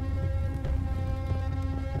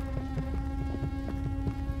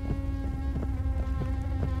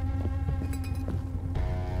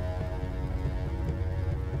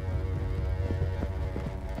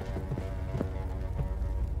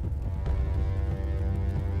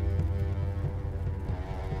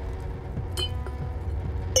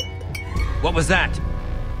 What was that?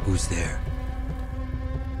 Who's there?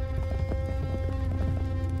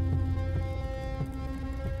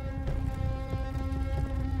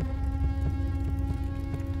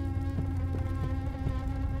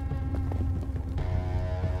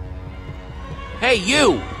 Hey,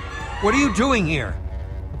 you! What are you doing here?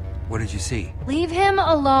 What did you see? Leave him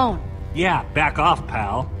alone. Yeah, back off,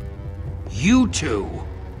 pal. You two!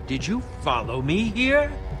 Did you follow me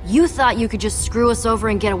here? You thought you could just screw us over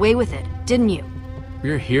and get away with it, didn't you?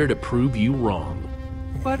 We're here to prove you wrong.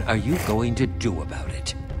 What are you going to do about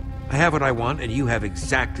it? I have what I want, and you have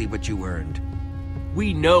exactly what you earned.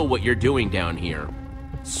 We know what you're doing down here.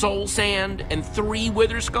 Soul sand and 3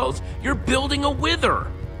 wither skulls? You're building a wither!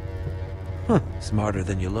 Huh, smarter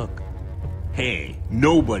than you look. Hey,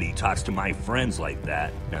 nobody talks to my friends like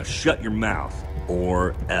that. Now shut your mouth,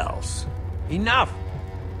 or else. Enough!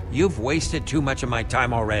 You've wasted too much of my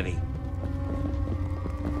time already.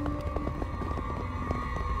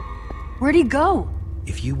 Where'd he go?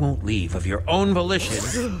 If you won't leave of your own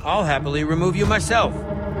volition, I'll happily remove you myself.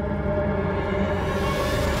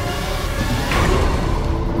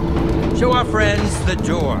 Show our friends the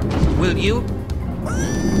door, will you?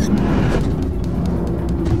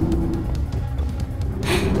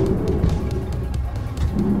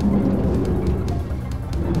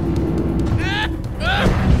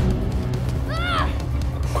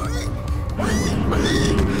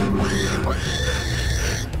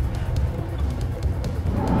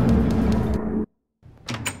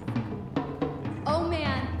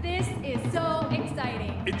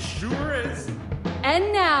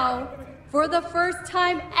 For the first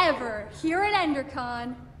time ever here at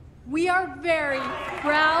EnderCon, we are very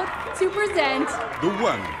proud to present the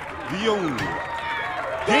one, the only,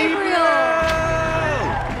 Gabriel!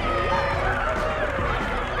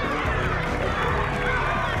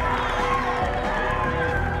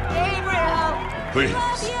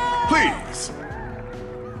 Please, please.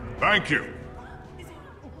 Thank you.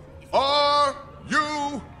 Are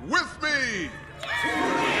you with me?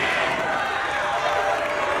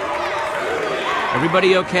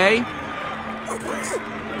 Everybody okay?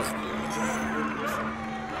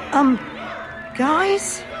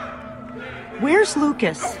 Guys? Where's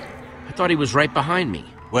Lucas? I thought he was right behind me.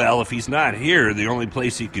 Well, if he's not here, the only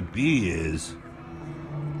place he could be is...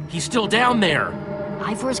 He's still down there.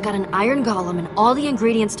 Ivor's got an iron golem and all the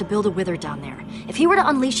ingredients to build a wither down there. If he were to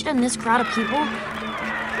unleash it on this crowd of people,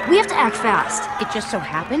 we have to act fast. It just so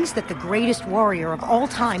happens that the greatest warrior of all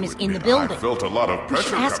time is in the building. I felt a lot of We pressure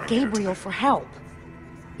should ask coming Gabriel for help.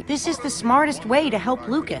 This is the smartest way to help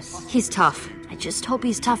Lucas. He's tough. I just hope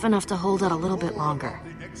he's tough enough to hold out a little bit longer.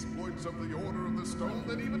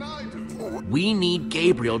 We need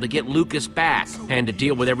Gabriel to get Lucas back, and to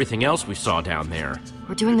deal with everything else we saw down there.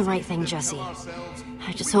 We're doing the right thing, Jesse.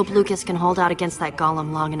 I just hope Lucas can hold out against that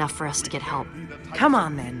golem long enough for us to get help. Come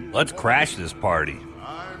on, then. Let's crash this party.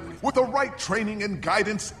 With the right training and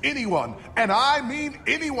guidance, anyone, and I mean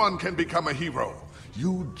anyone, can become a hero.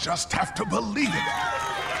 You just have to believe it.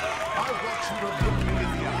 I want you to look me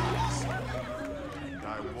in the eyes. And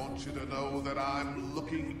I want you to know that I'm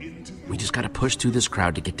looking into you. We just gotta push through this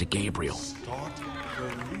crowd to get to Gabriel. Start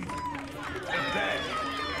believing. And then...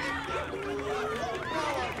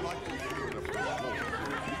 I'd like to hear the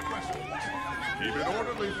questions. Keep it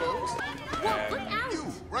orderly, folks. Whoa, look out! You,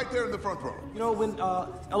 right there in the front row. You know, when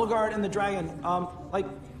Elgard and the dragon,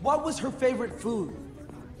 what was her favorite food?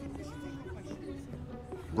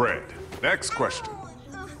 Bread. Next question.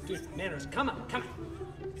 Dude, manners, come on.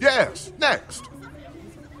 Yes, next.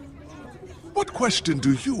 What question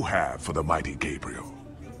do you have for the mighty Gabriel?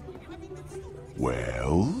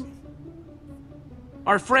 Well?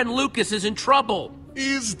 Our friend Lucas is in trouble.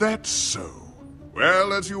 Is that so?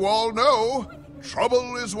 Well, as you all know,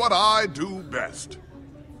 trouble is what I do best.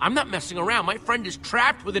 I'm not messing around. My friend is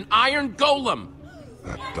trapped with an iron golem.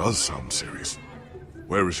 That does sound serious.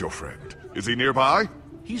 Where is your friend? Is he nearby?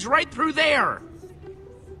 He's right through there.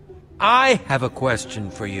 I have a question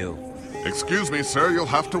for you. Excuse me, sir. You'll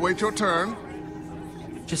have to wait your turn.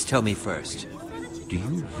 Just tell me first. Do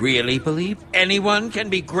you really believe anyone can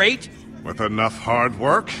be great? With enough hard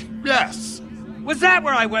work, yes. Was that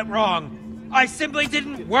where I went wrong? I simply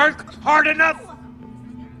didn't work hard enough?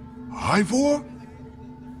 Ivor?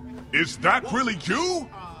 Is that really you?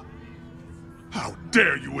 How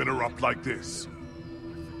dare you interrupt like this?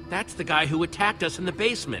 That's the guy who attacked us in the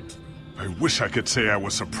basement. I wish I could say I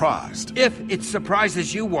was surprised. If it's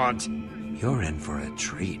surprises you want, you're in for a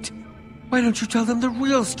treat. Why don't you tell them the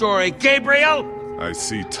real story, Gabriel? I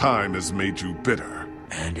see time has made you bitter.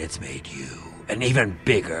 And it's made you an even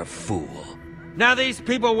bigger fool. Now these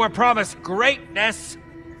people were promised greatness,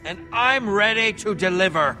 and I'm ready to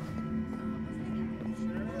deliver.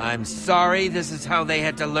 I'm sorry this is how they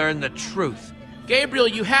had to learn the truth. Gabriel,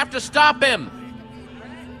 you have to stop him!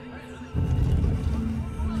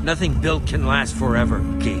 Nothing built can last forever,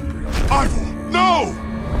 Gabriel. Ivor, no!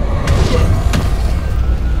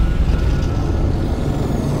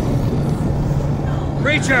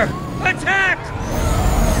 Creature, attack!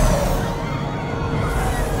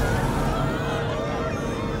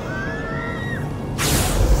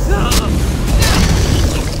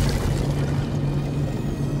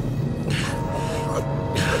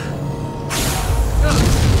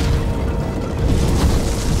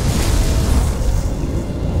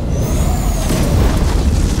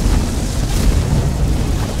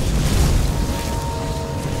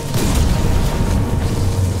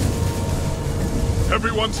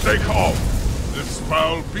 Everyone stay calm. This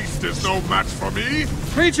foul beast is no match for me.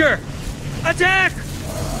 Creature, attack!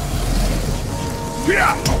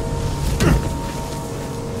 Yeah!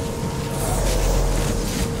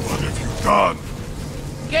 What have you done?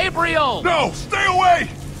 Gabriel! No, stay away!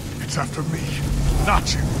 It's after me,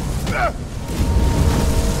 not you.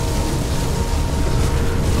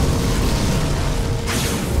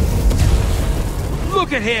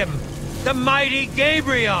 Look at him! The mighty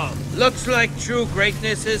Gabriel! Looks like true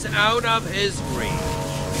greatness is out of his reach.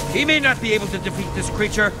 He may not be able to defeat this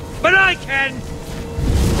creature, but I can!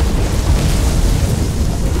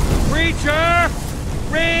 Creature,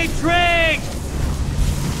 retreat!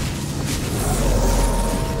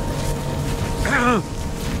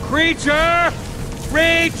 Creature,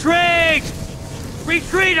 retreat!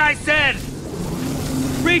 Retreat, I said!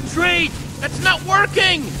 Retreat! That's not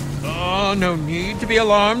working! Oh, no need to be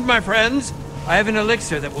alarmed, my friends. I have an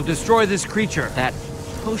elixir that will destroy this creature. That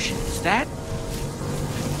potion, is that?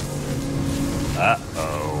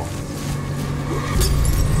 Uh-oh.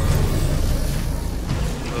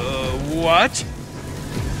 What?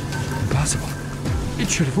 Impossible. It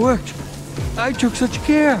should have worked. I took such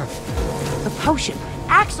care. The potion.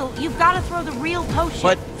 Axel, you've got to throw the real potion.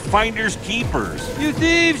 But finders keepers. You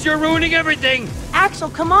thieves, you're ruining everything! Axel,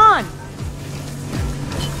 come on!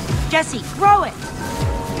 Jesse, throw it!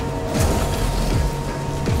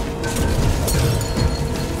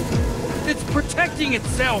 It's protecting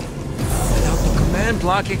itself! Without the command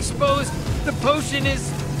block exposed, the potion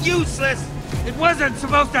is useless! It wasn't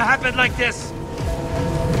supposed to happen like this!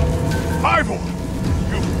 Ivor!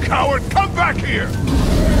 You coward! Come back here!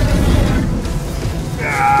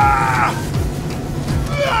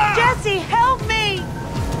 Jesse, help me!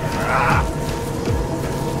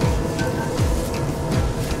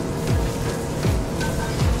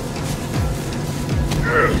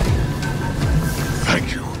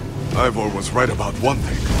 Thank you. Ivor was right about one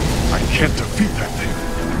thing. I can't defeat that thing.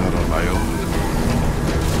 Not on my own.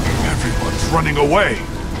 Everyone's running away.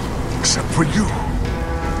 Except for you.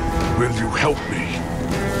 Will you help me?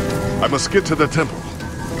 I must get to the temple.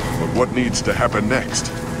 But what needs to happen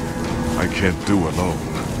next? I can't do alone.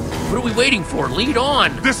 What are we waiting for? Lead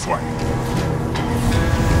on! This way!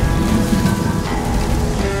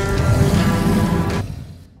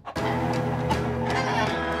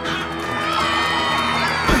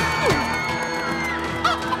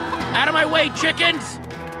 Out of my way, chickens!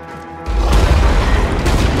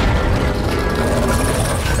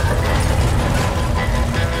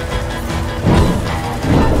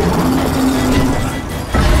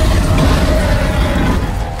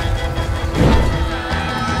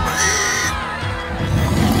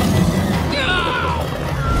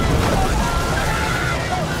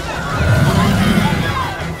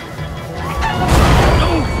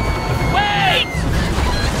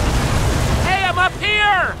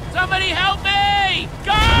 Somebody help me!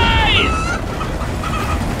 Guys!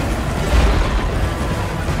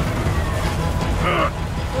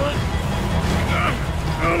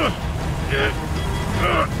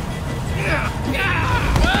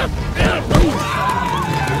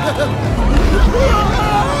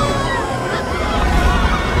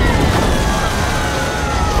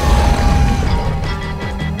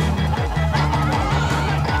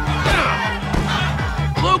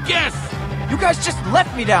 Lucas! You guys just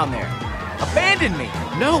left me down there. Abandoned me.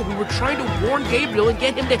 No, we were trying to warn Gabriel and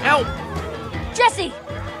get him to help. Jesse!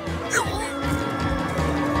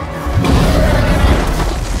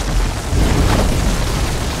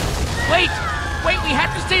 Wait! Wait, we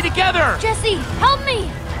have to stay together! Jesse, help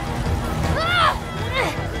me!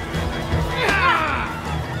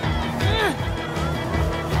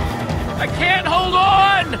 I can't hold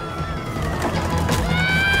on!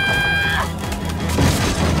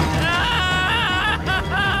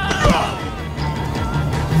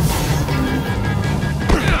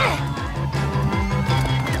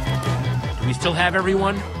 Do we still have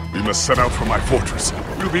everyone? We must set out for my fortress.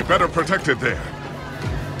 We'll be better protected there.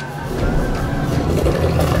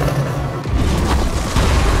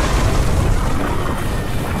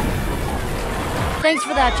 Thanks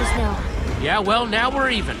for that just now. Yeah, well, now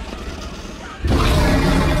we're even.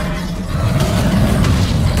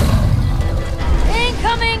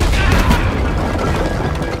 Incoming!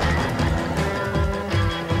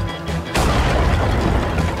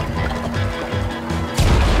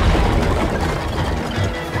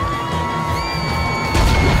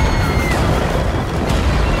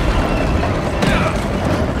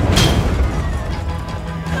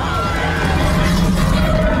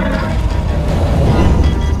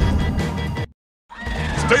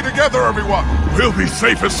 Stay together, everyone! We'll be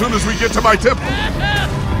safe as soon as we get to my temple!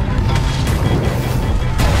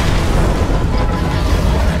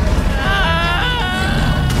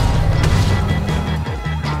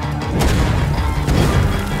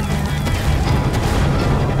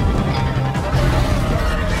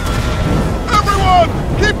 Everyone!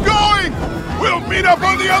 Keep going! We'll meet up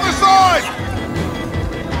on the other side!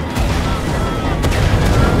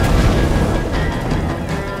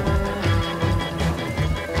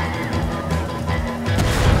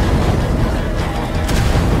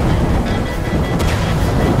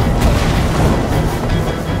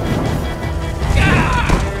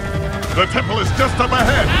 The temple is just up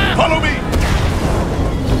ahead! Follow me!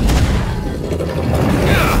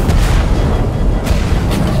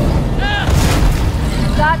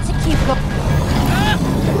 Got to keep going.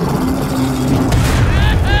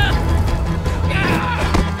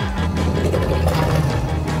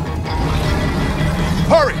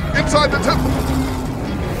 inside the temple!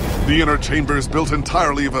 The inner chamber is built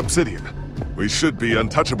entirely of obsidian. We should be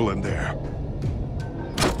untouchable in there.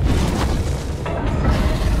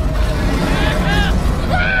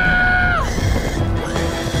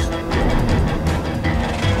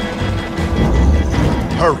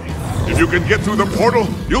 Hurry! If you can get through the portal,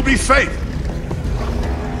 you'll be safe!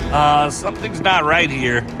 Something's not right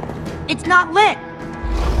here. It's not lit!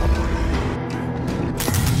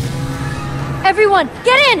 Everyone,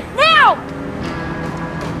 get in, now!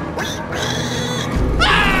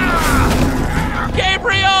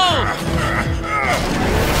 Gabriel!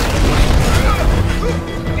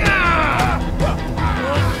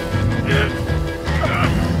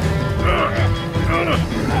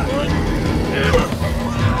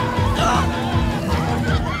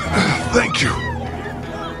 Thank you.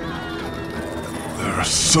 There are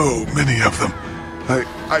so many of them.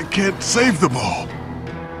 I can't save them all.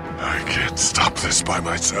 I can't stop this by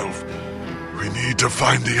myself. We need to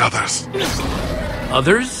find the others.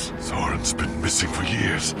 Others? Soren's been missing for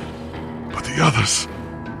years. But the others,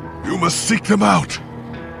 you must seek them out.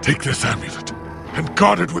 Take this amulet and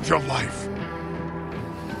guard it with your life.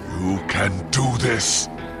 You can do this.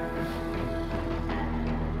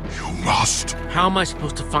 You must. How am I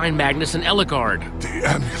supposed to find Magnus and Eligard? The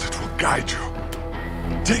amulet will guide you.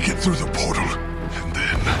 Take it through the portal, and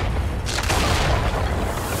then...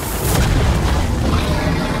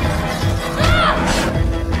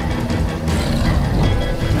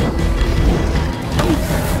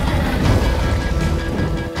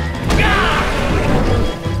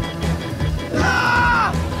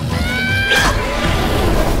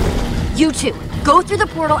 You two, go through the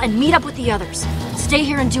portal and meet up with the others. Stay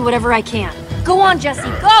here and do whatever I can. Go on, Jesse,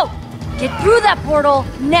 go! Get through that portal,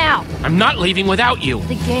 now! I'm not leaving without you!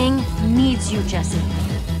 The gang needs you, Jesse.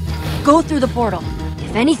 Go through the portal.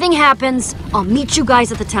 If anything happens, I'll meet you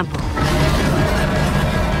guys at the temple.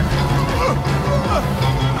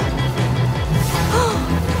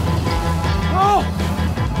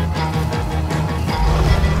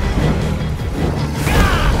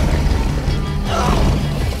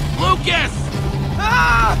 Lucas!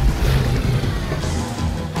 Ah!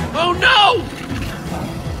 Oh no!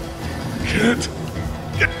 Kid!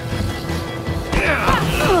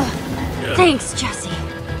 Thanks, Jesse.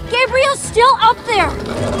 Gabriel's still up there!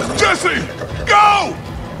 Jesse! Go!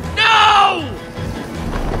 No!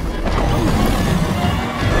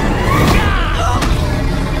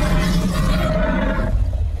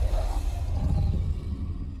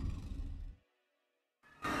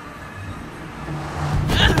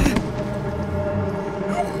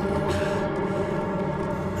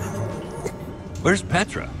 Where's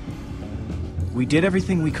Petra? We did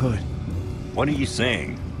everything we could. What are you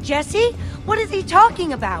saying? Jesse? What is he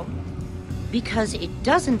talking about? Because it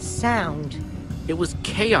doesn't sound... It was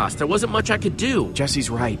chaos. There wasn't much I could do. Jesse's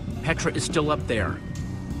right. Petra is still up there.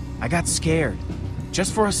 I got scared.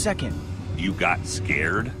 Just for a second. You got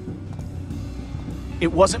scared?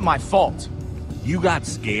 It wasn't my fault. You got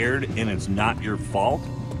scared and it's not your fault?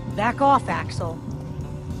 Back off, Axel.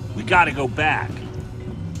 We gotta go back.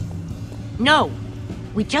 No.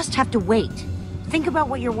 We just have to wait. Think about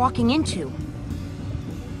what you're walking into.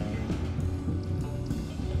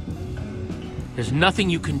 There's nothing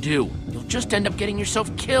you can do. You'll just end up getting yourself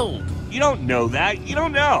killed. You don't know that. You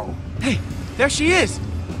don't know. Hey, there she is.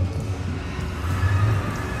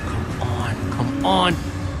 Come on.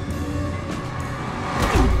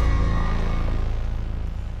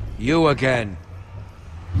 You again.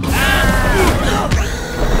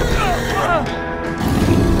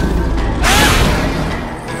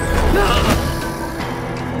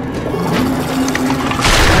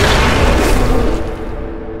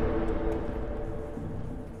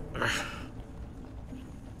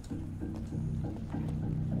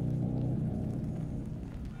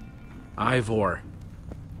 Ivor.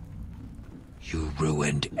 You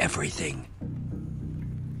ruined everything.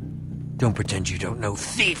 Don't pretend you don't know,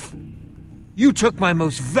 thief! You took my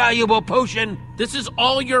most valuable potion! This is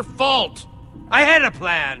all your fault! I had a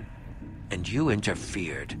plan! And you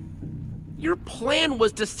interfered. Your plan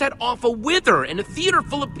was to set off a wither in a theater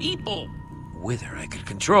full of people! Wither I could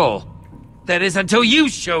control. That is until you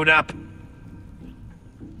showed up!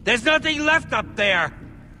 There's nothing left up there!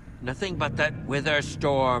 Nothing but that wither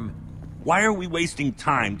storm. Why are we wasting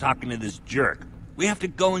time talking to this jerk? We have to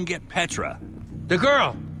go and get Petra. The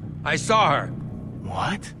girl! I saw her.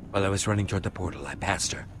 What? While I was running toward the portal, I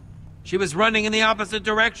passed her. She was running in the opposite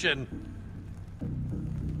direction.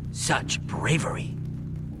 Such bravery.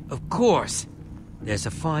 Of course. There's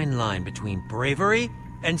a fine line between bravery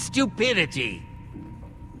and stupidity.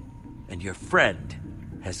 And your friend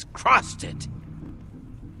has crossed it.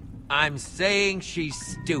 I'm saying she's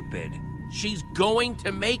stupid. She's going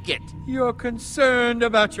to make it. You're concerned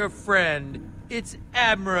about your friend. It's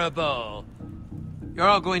admirable. You're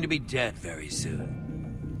all going to be dead very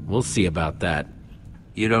soon. We'll see about that.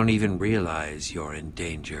 You don't even realize you're in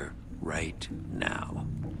danger right now.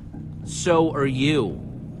 So are you.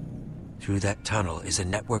 Through that tunnel is a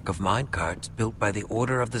network of minecarts built by the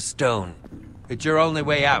Order of the Stone. It's your only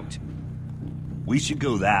way out. We should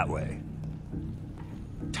go that way.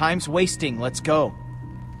 Time's wasting. Let's go.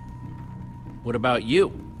 What about you?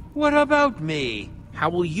 What about me? How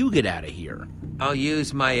will you get out of here? I'll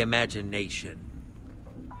use my imagination.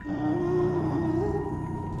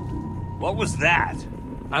 What was that?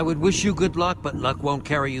 I would wish you good luck, but luck won't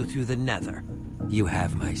carry you through the nether. You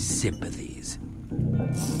have my sympathies.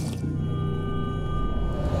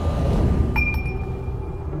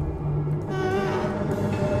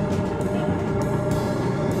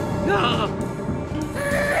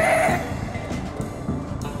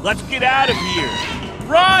 Let's get out of here!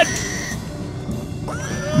 Run!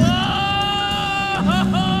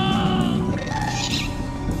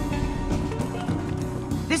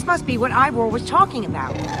 This must be what Ivor was talking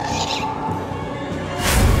about.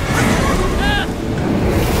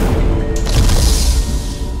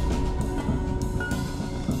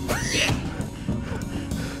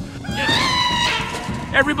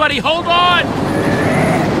 Everybody, hold on!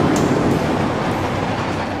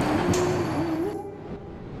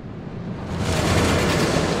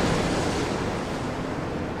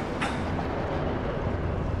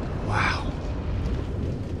 Wow.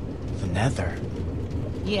 The Nether.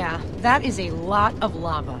 Yeah, that is a lot of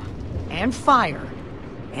lava. And fire.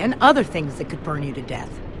 And other things that could burn you to death.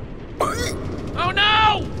 Oh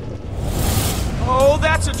no! Oh,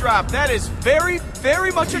 that's a drop. That is very,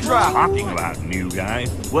 very much a drop. Talking about, new guy.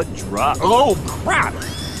 What drop? Oh, crap!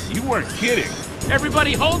 You weren't kidding.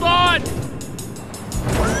 Everybody, hold on!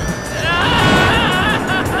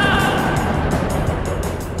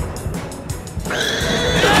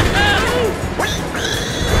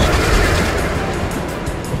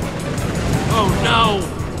 Oh no!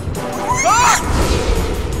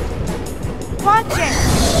 Watch it!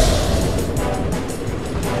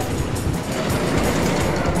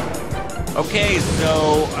 Okay,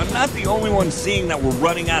 so I'm not the only one seeing that we're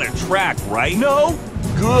running out of track, right? No?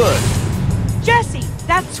 Good. Jesse,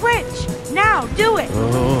 that switch! Now, do it!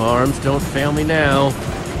 Oh, arms don't fail me now.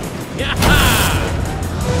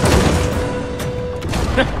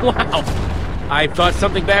 Wow! I thought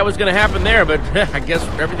something bad was gonna happen there, but I guess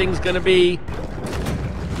everything's gonna be...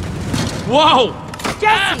 Whoa!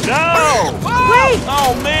 Jesse! No! Wait!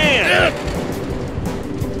 Oh, man!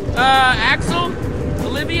 Axel?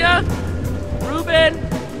 Olivia? Ruben?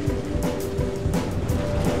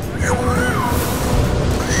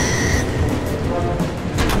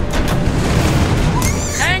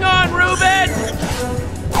 Hang on, Ruben!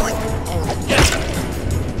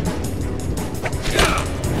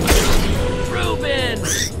 Ruben!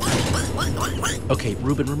 Okay,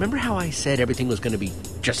 Ruben, remember how I said everything was gonna be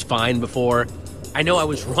just fine before? I know I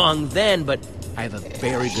was wrong then, but I have a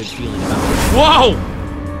very good feeling about it. Whoa!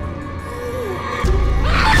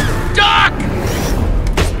 Doc!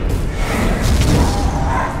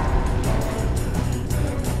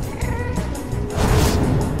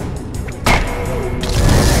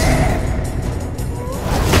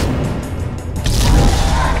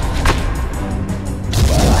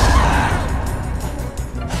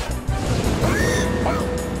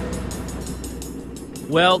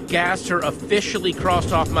 Well, gas are officially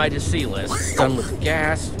crossed off my to see list. Done with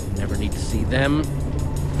gas. Never need to see them.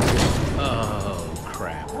 Oh,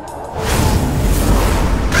 crap.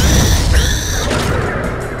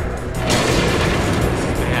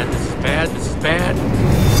 This is bad. This is bad.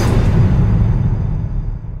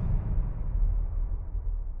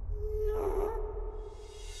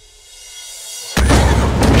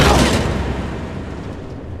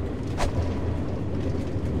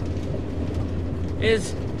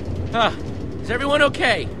 Is everyone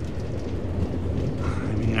okay? I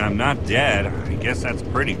mean, I'm not dead. I guess that's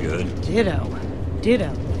pretty good. Ditto.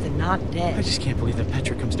 Ditto, the not dead. I just can't believe that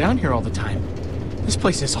Petra comes down here all the time. This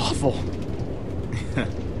place is awful.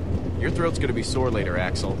 Your throat's gonna be sore later,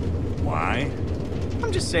 Axel. Why?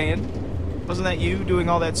 I'm just saying. Wasn't that you doing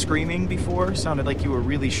all that screaming before? Sounded like you were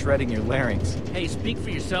really shredding your larynx. Hey, speak for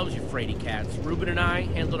yourselves, you fraidy cats. Ruben and I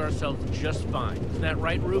handled ourselves just fine. Isn't that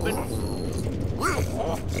right, Ruben?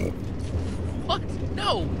 What?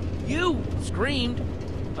 No! You screamed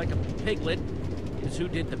like a piglet. Is who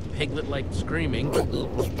did the piglet-like screaming.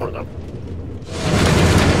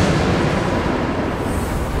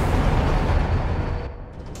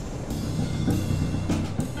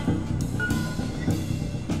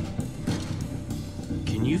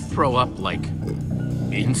 you throw up, like,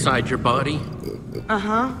 inside your body?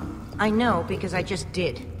 Uh-huh. I know, because I just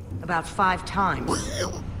did. About 5 times.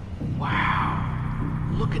 Wow.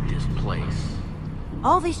 Look at this place.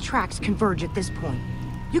 All these tracks converge at this point.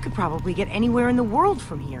 You could probably get anywhere in the world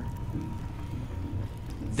from here.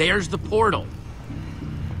 There's the portal.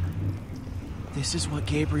 This is what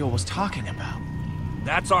Gabriel was talking about.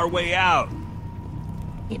 That's our way out.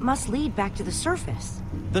 It must lead back to the surface.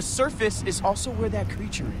 The surface is also where that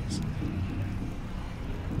creature is.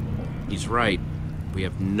 He's right. We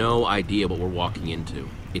have no idea what we're walking into.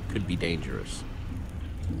 It could be dangerous.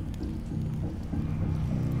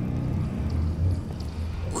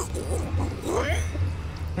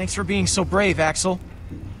 Thanks for being so brave, Axel.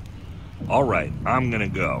 All right, I'm gonna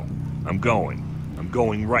go. I'm going. I'm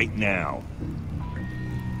going right now.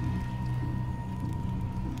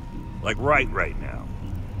 Like right now.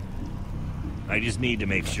 I just need to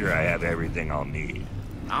make sure I have everything I'll need.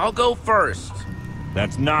 I'll go first.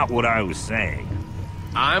 That's not what I was saying.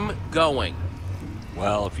 I'm going.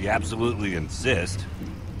 Well, if you absolutely insist.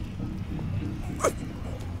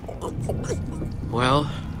 Well,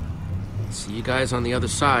 see you guys on the other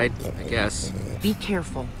side, I guess. Be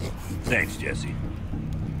careful. Thanks, Jesse.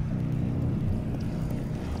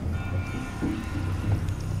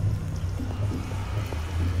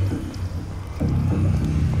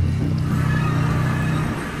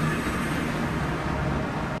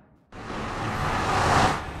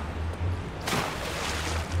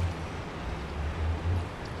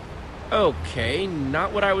 Okay,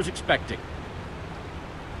 not what I was expecting.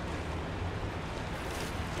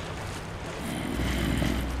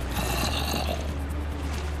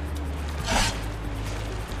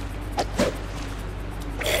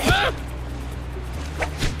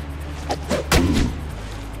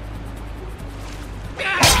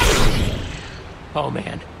 Oh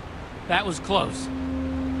man, that was close.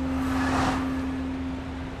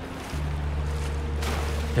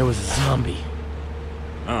 There was a zombie.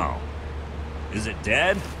 Oh. Is it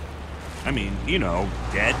dead? I mean, you know,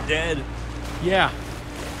 dead? Yeah.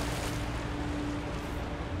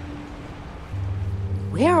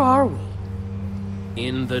 Where are we?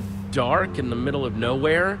 In the dark, in the middle of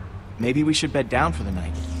nowhere? Maybe we should bed down for the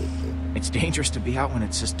night. It's dangerous to be out when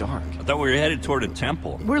it's this dark. I thought we were headed toward a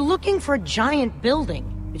temple. We're looking for a giant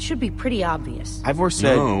building. It should be pretty obvious. Ivor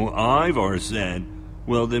said... No, Ivor said...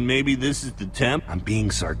 Well, then maybe this is the temple? I'm being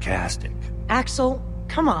sarcastic. Axel,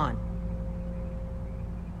 come on.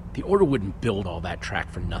 The Order wouldn't build all that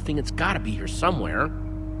track for nothing. It's gotta be here somewhere.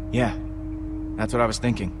 Yeah, that's what I was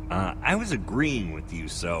thinking. I was agreeing with you,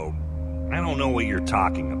 so... I don't know what you're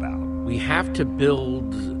talking about. We have to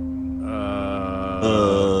build...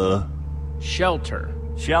 Shelter.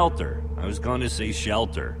 Shelter. I was going to say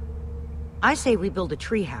shelter. I say we build a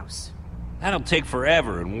treehouse. That'll take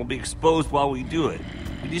forever, and we'll be exposed while we do it.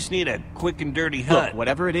 We just need a quick and dirty hut. Look,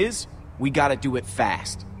 whatever it is, we gotta do it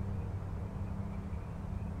fast.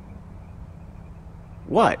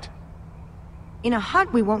 What? In a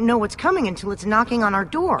hut, we won't know what's coming until it's knocking on our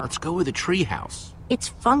door. Let's go with a treehouse. It's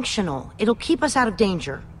functional. It'll keep us out of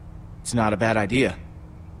danger. It's not a bad idea.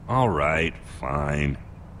 All right, fine.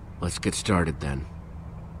 Let's get started then.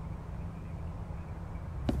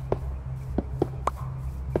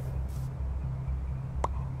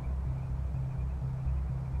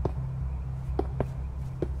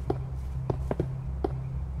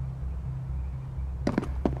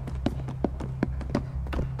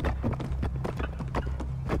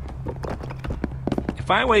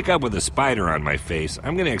 If I wake up with a spider on my face,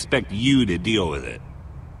 I'm gonna expect you to deal with it.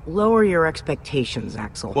 Lower your expectations,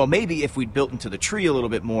 Axel. Well, maybe if we'd built into the tree a little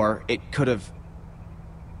bit more, it could have...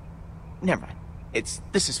 Never mind.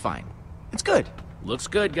 This is fine. It's good. Looks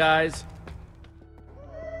good, guys.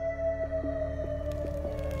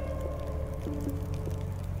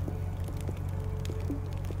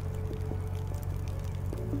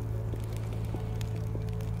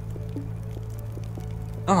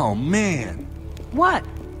 Oh, man. What?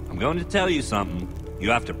 I'm going to tell you something. You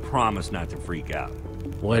have to promise not to freak out.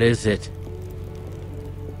 What is it?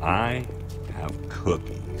 I have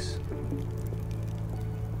cookies.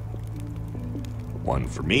 One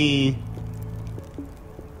for me,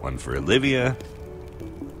 one for Olivia,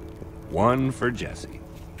 one for Jesse.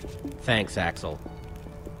 Thanks, Axel.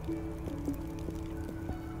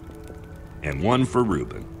 And one for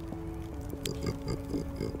Reuben.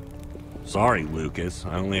 Sorry, Lucas.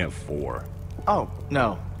 I only have 4. Oh,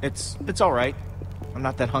 no. It's all right. I'm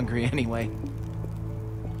not that hungry anyway.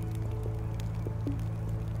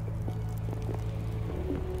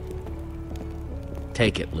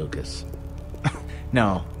 Take it, Lucas.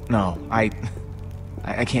 No. I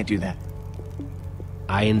can't do that.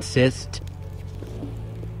 I insist.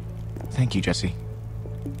 Thank you, Jesse.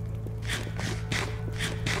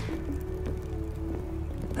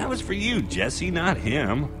 That was for you, Jesse, not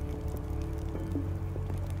him.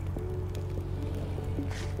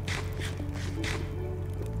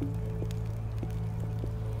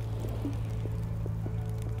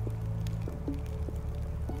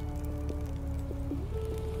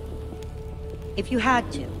 If you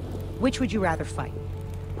had to, which would you rather fight?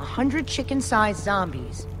 100 chicken-sized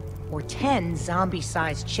zombies, or 10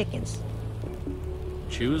 zombie-sized chickens?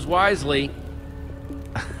 Choose wisely.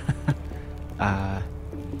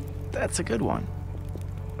 That's a good one.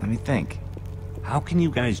 Let me think. How can you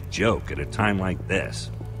guys joke at a time like this?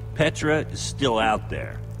 Petra is still out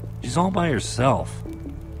there. She's all by herself.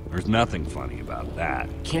 There's nothing funny about that.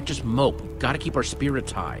 Can't just mope. Gotta keep our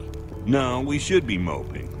spirits high. No, we should be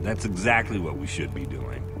moping. That's exactly what we should be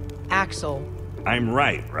doing. Axel. I'm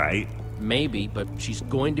right, right? Maybe, but she's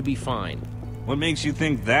going to be fine. What makes you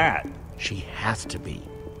think that? She has to be.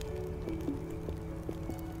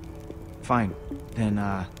 Fine.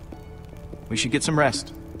 Then, we should get some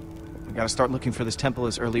rest. We gotta start looking for this temple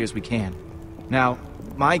as early as we can. Now,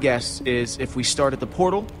 my guess is if we start at the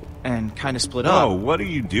portal and kind of split up... Oh, what are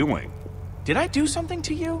you doing? Did I do something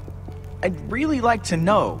to you? I'd really like to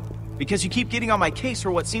know, because you keep getting on my case for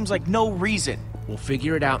what seems like no reason. We'll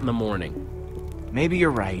figure it out in the morning. Maybe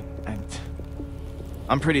you're right.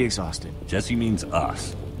 I'm pretty exhausted. Jesse means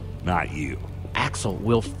us, not you. Axel,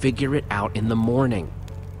 we'll figure it out in the morning.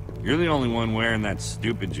 You're the only one wearing that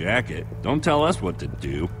stupid jacket. Don't tell us what to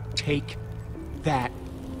do. Take that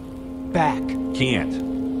back. Can't.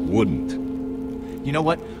 Wouldn't. You know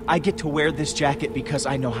what? I get to wear this jacket because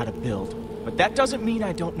I know how to build. But that doesn't mean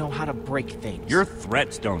I don't know how to break things. Your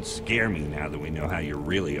threats don't scare me now that we know how you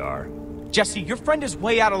really are. Jesse, your friend is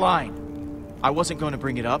way out of line. I wasn't going to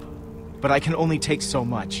bring it up, but I can only take so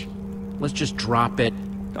much. Let's just drop it.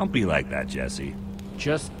 Don't be like that, Jesse.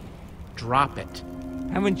 Just drop it.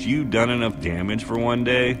 Haven't you done enough damage for one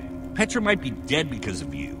day? Petra might be dead because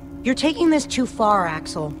of you. You're taking this too far,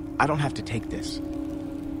 Axel. I don't have to take this.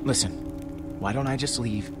 Listen, why don't I just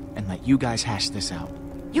leave and let you guys hash this out?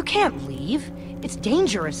 You can't leave. It's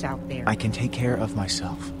dangerous out there. I can take care of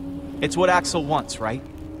myself. It's what Axel wants, right?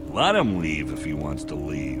 Let him leave if he wants to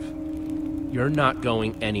leave. You're not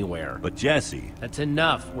going anywhere. But Jesse... That's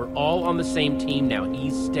enough. We're all on the same team now.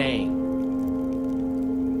 He's staying.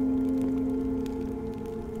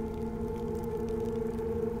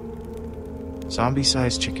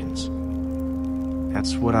 Zombie-sized chickens.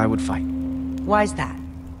 That's what I would fight. Why's that?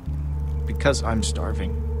 Because I'm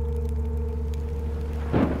starving.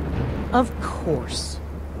 Of course.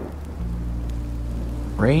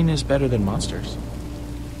 Rain is better than monsters.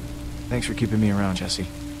 Thanks for keeping me around, Jesse.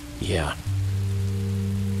 Yeah.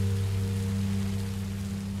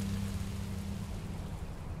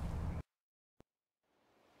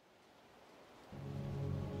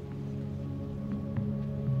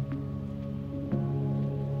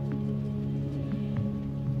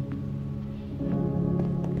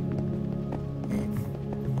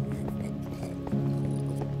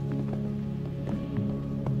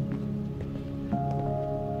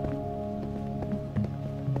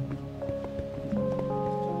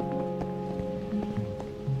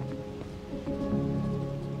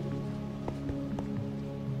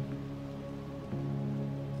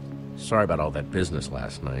 Sorry about all that business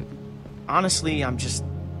last night. Honestly, I'm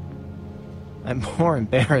more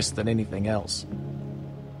embarrassed than anything else.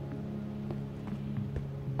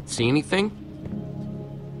 See anything?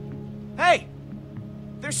 Hey!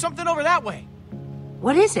 There's something over that way!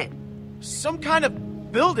 What is it? Some kind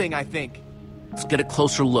of building, I think. Let's get a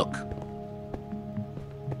closer look.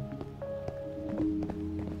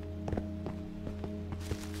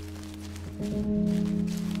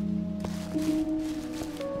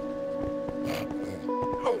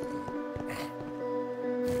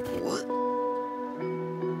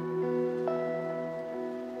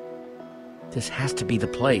 This has to be the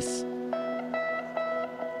place.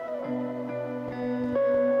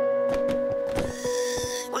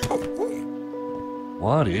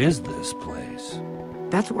 What is this place?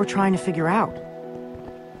 That's what we're trying to figure out.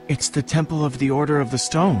 It's the Temple of the Order of the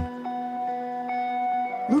Stone.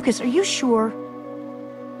 Lucas, are you sure?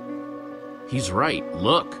 He's right.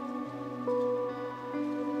 Look.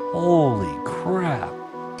 Holy crap.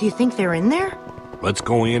 Do you think they're in there? Let's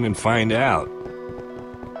go in and find out.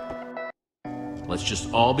 Let's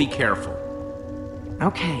just all be careful.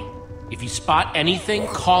 Okay. If you spot anything,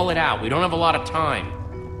 call it out. We don't have a lot of time.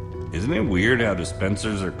 Isn't it weird how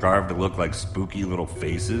dispensers are carved to look like spooky little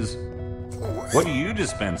faces? What do you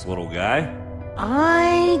dispense, little guy?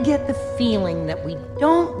 I get the feeling that we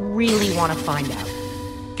don't really want to find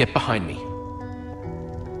out. Get behind me.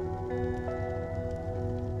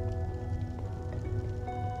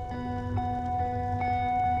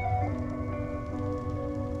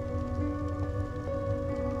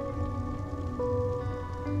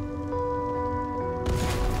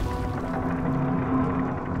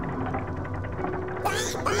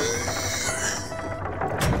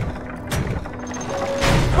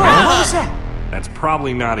 That's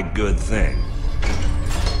probably not a good thing.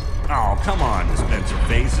 Oh, come on, Dispenser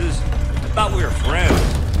Faces. I thought we were friends.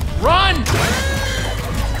 Run!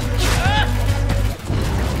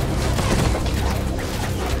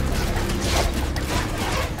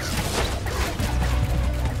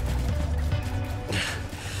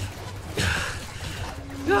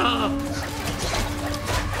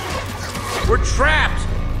 We're trapped!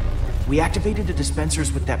 We activated the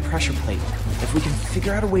dispensers with that pressure plate. If we can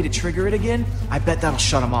figure out a way to trigger it again, I bet that'll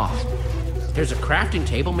shut them off. There's a crafting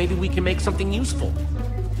table. Maybe we can make something useful.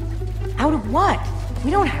 Out of what?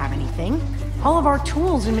 We don't have anything. All of our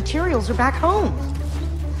tools and materials are back home.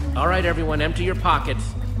 All right, everyone, empty your pockets.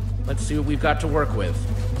 Let's see what we've got to work with.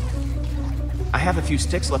 I have a few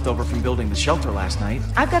sticks left over from building the shelter last night.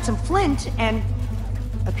 I've got some flint and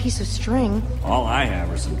a piece of string. All I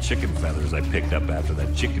have are some chicken feathers I picked up after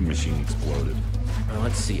that chicken machine exploded.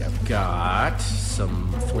 Let's see, I've got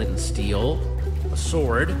some flint and steel, a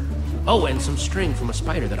sword, oh, and some string from a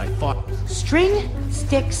spider that I fought. String,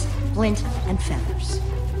 sticks, flint, and feathers.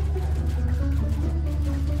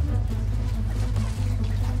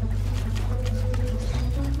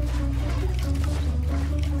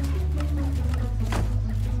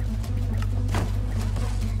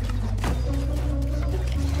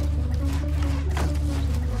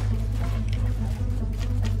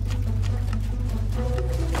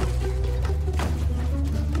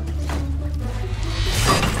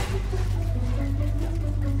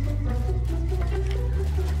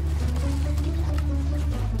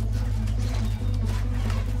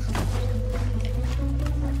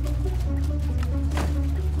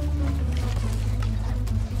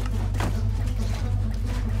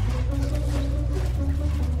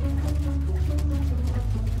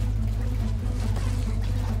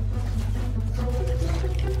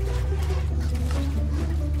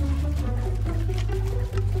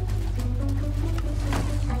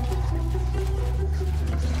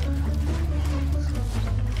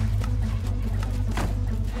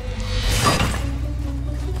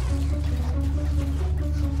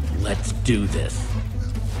 Let's do this.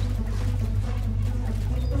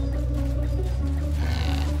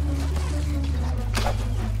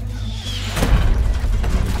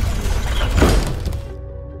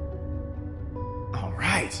 All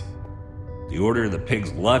right. The order of the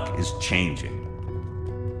pig's luck is changing.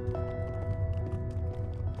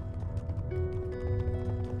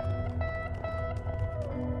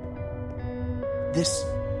 This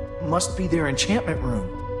must be their enchantment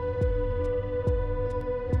room.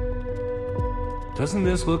 Doesn't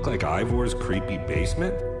this look like Ivor's creepy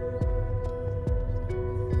basement?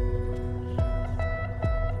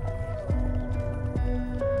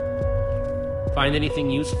 Find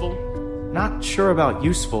anything useful? Not sure about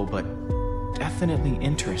useful, but definitely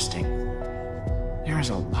interesting. There is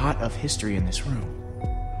a lot of history in this room.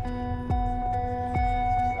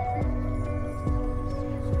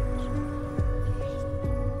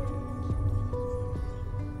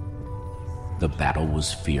 The battle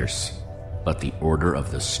was fierce, but the Order of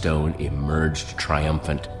the Stone emerged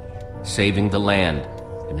triumphant, saving the land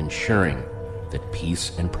and ensuring that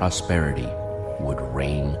peace and prosperity would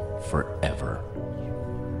reign forever.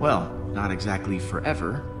 Well, not exactly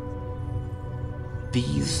forever.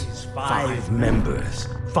 These 5 members,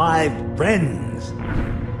 5 friends,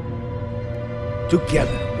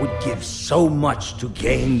 together would give so much to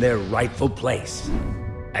gain their rightful place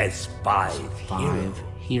as 5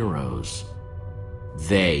 heroes.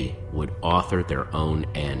 They would author their own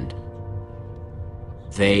end.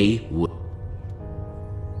 They would...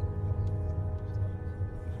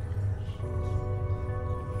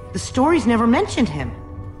 The stories never mentioned him.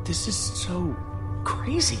 This is so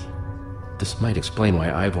crazy. This might explain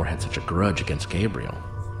why Ivor had such a grudge against Gabriel.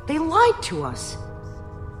 They lied to us.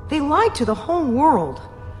 They lied to the whole world.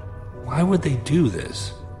 Why would they do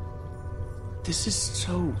this? This is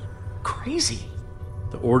so crazy.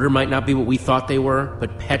 The Order might not be what we thought they were,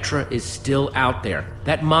 but Petra is still out there.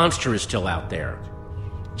 That monster is still out there.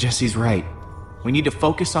 Jesse's right. We need to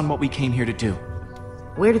focus on what we came here to do.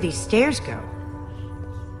 Where do these stairs go?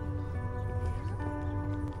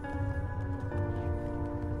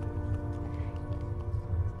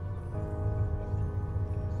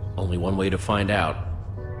 Only one way to find out.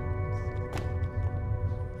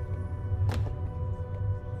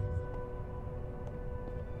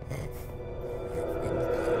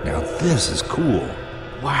 Now this is cool.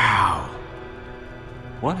 Wow.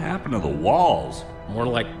 What happened to the walls? More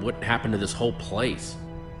like what happened to this whole place.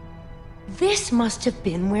 This must have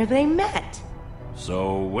been where they met.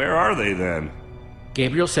 So where are they then?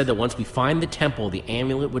 Gabriel said that once we find the temple, the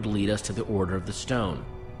amulet would lead us to the Order of the Stone.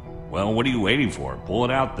 Well, what are you waiting for? Pull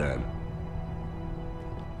it out then.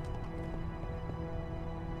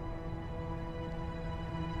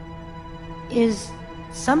 Is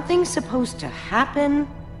something supposed to happen?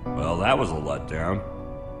 Well, that was a letdown.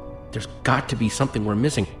 There's got to be something we're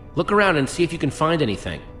missing. Look around and see if you can find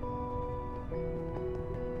anything.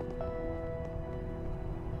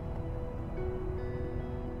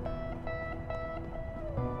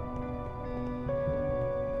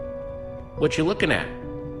 What you looking at?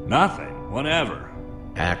 Nothing. Whatever.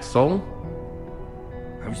 Axel?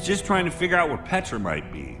 I was just trying to figure out where Petra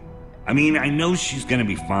might be. I mean, I know she's gonna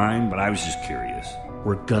be fine, but I was just curious.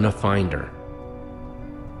 We're gonna find her.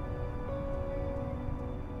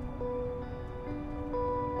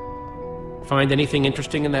 Find anything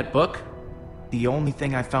interesting in that book? The only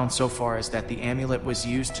thing I found so far is that the amulet was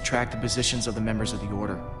used to track the positions of the members of the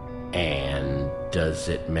Order. And does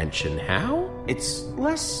it mention how? It's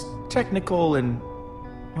less technical and,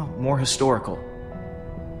 well, more historical.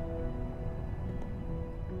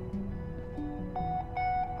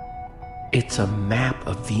 It's a map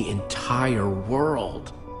of the entire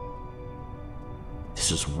world.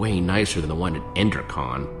 This is way nicer than the one at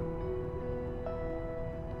EnderCon.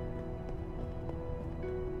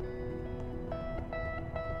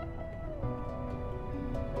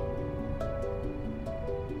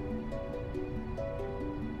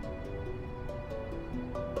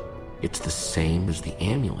 It's the same as the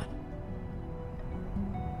amulet.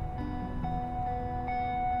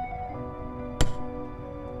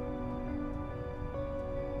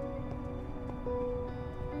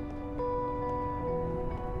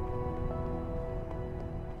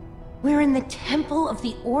 We're in the Temple of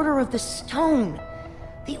the Order of the Stone.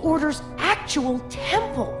 The Order's actual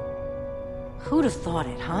temple. Who'd have thought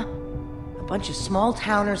it, huh? A bunch of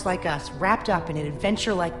small-towners like us wrapped up in an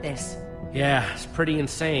adventure like this. Yeah, it's pretty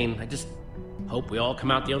insane. I just hope we all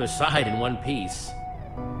come out the other side in one piece.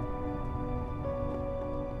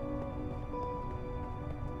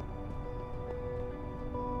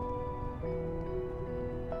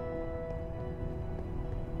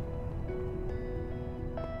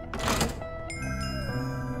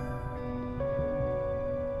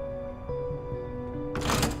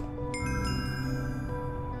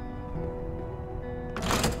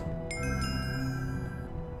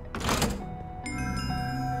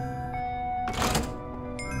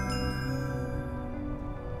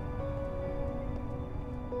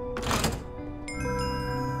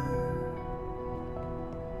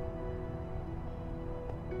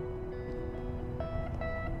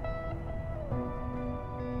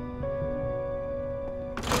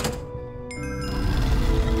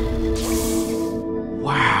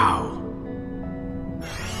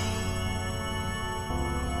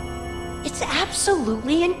 It's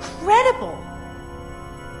absolutely incredible!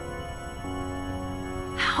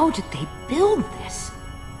 How did they build this?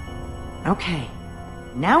 Okay,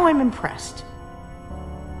 now I'm impressed.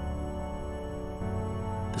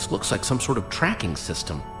 This looks like some sort of tracking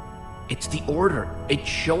system. It's the Order. It's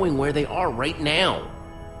showing where they are right now.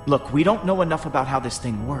 Look, we don't know enough about how this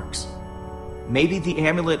thing works. Maybe the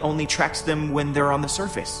amulet only tracks them when they're on the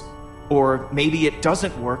surface. Or maybe it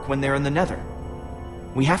doesn't work when they're in the Nether.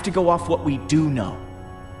 We have to go off what we do know.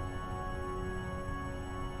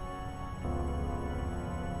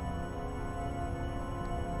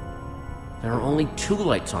 There are only 2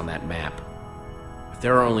 lights on that map. If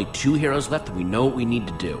there are only 2 heroes left, then we know what we need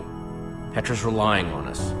to do. Petra's relying on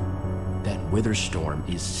us. That wither storm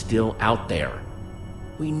is still out there.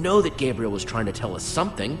 We know that Gabriel was trying to tell us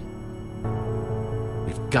something.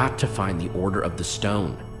 We've got to find the Order of the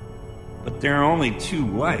Stone. But there are only 2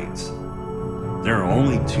 lights. There are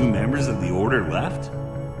only 2 members of the Order left?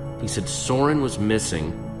 He said Soren was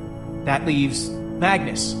missing. That leaves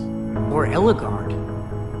Magnus. Or Ellegard.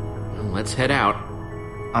 Well, let's head out.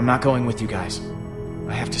 I'm not going with you guys.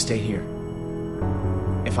 I have to stay here.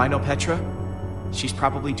 If I know Petra, she's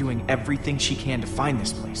probably doing everything she can to find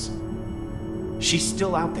this place. She's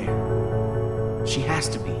still out there. She has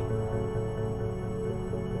to be.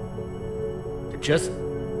 Just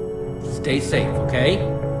stay safe, okay?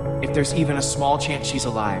 If there's even a small chance she's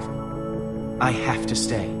alive, I have to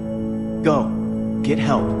stay. Go. Get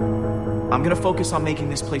help. I'm gonna focus on making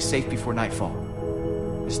this place safe before nightfall.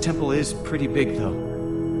 This temple is pretty big, though.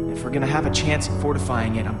 If we're gonna have a chance at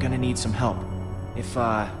fortifying it, I'm gonna need some help. If,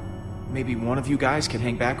 maybe one of you guys could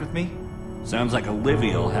hang back with me? Sounds like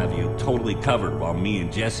Olivia'll have you totally covered while me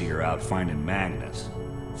and Jesse are out finding Magnus.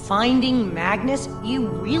 Finding Magnus? You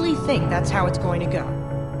really think that's how it's going to go?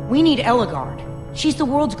 We need Eligard. She's the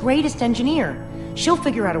world's greatest engineer. She'll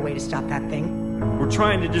figure out a way to stop that thing. We're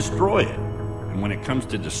trying to destroy it. And when it comes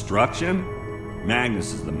to destruction,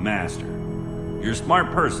 Magnus is the master. You're a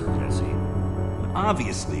smart person, Jesse. And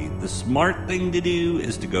obviously, the smart thing to do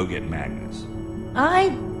is to go get Magnus. I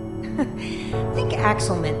think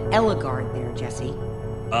Axel meant Eligard there, Jesse.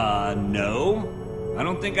 No. I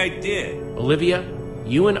don't think I did. Olivia,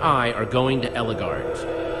 you and I are going to Eligard's.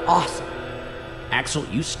 Awesome. Axel,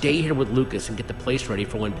 you stay here with Lucas and get the place ready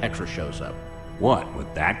for when Petra shows up. What,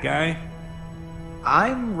 with that guy?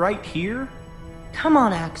 I'm right here? Come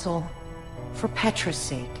on, Axel. For Petra's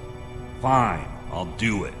sake. Fine, I'll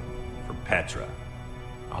do it. For Petra.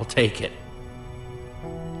 I'll take it.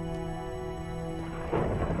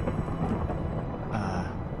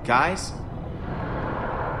 Guys?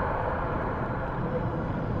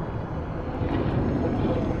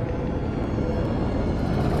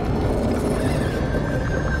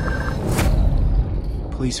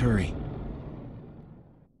 Please hurry.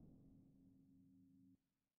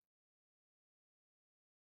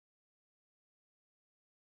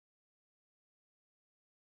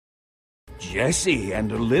 Jesse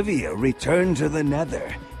and Olivia return to the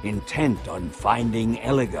Nether, intent on finding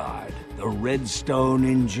Eligard, the Redstone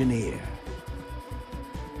engineer.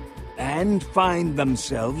 And find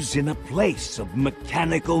themselves in a place of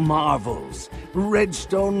mechanical marvels,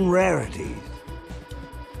 Redstone rarities.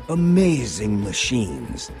 Amazing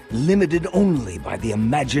machines, limited only by the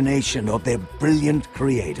imagination of their brilliant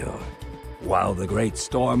creator. While the great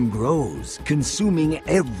storm grows, consuming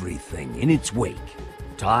everything in its wake,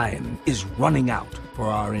 time is running out for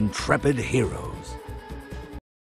our intrepid heroes.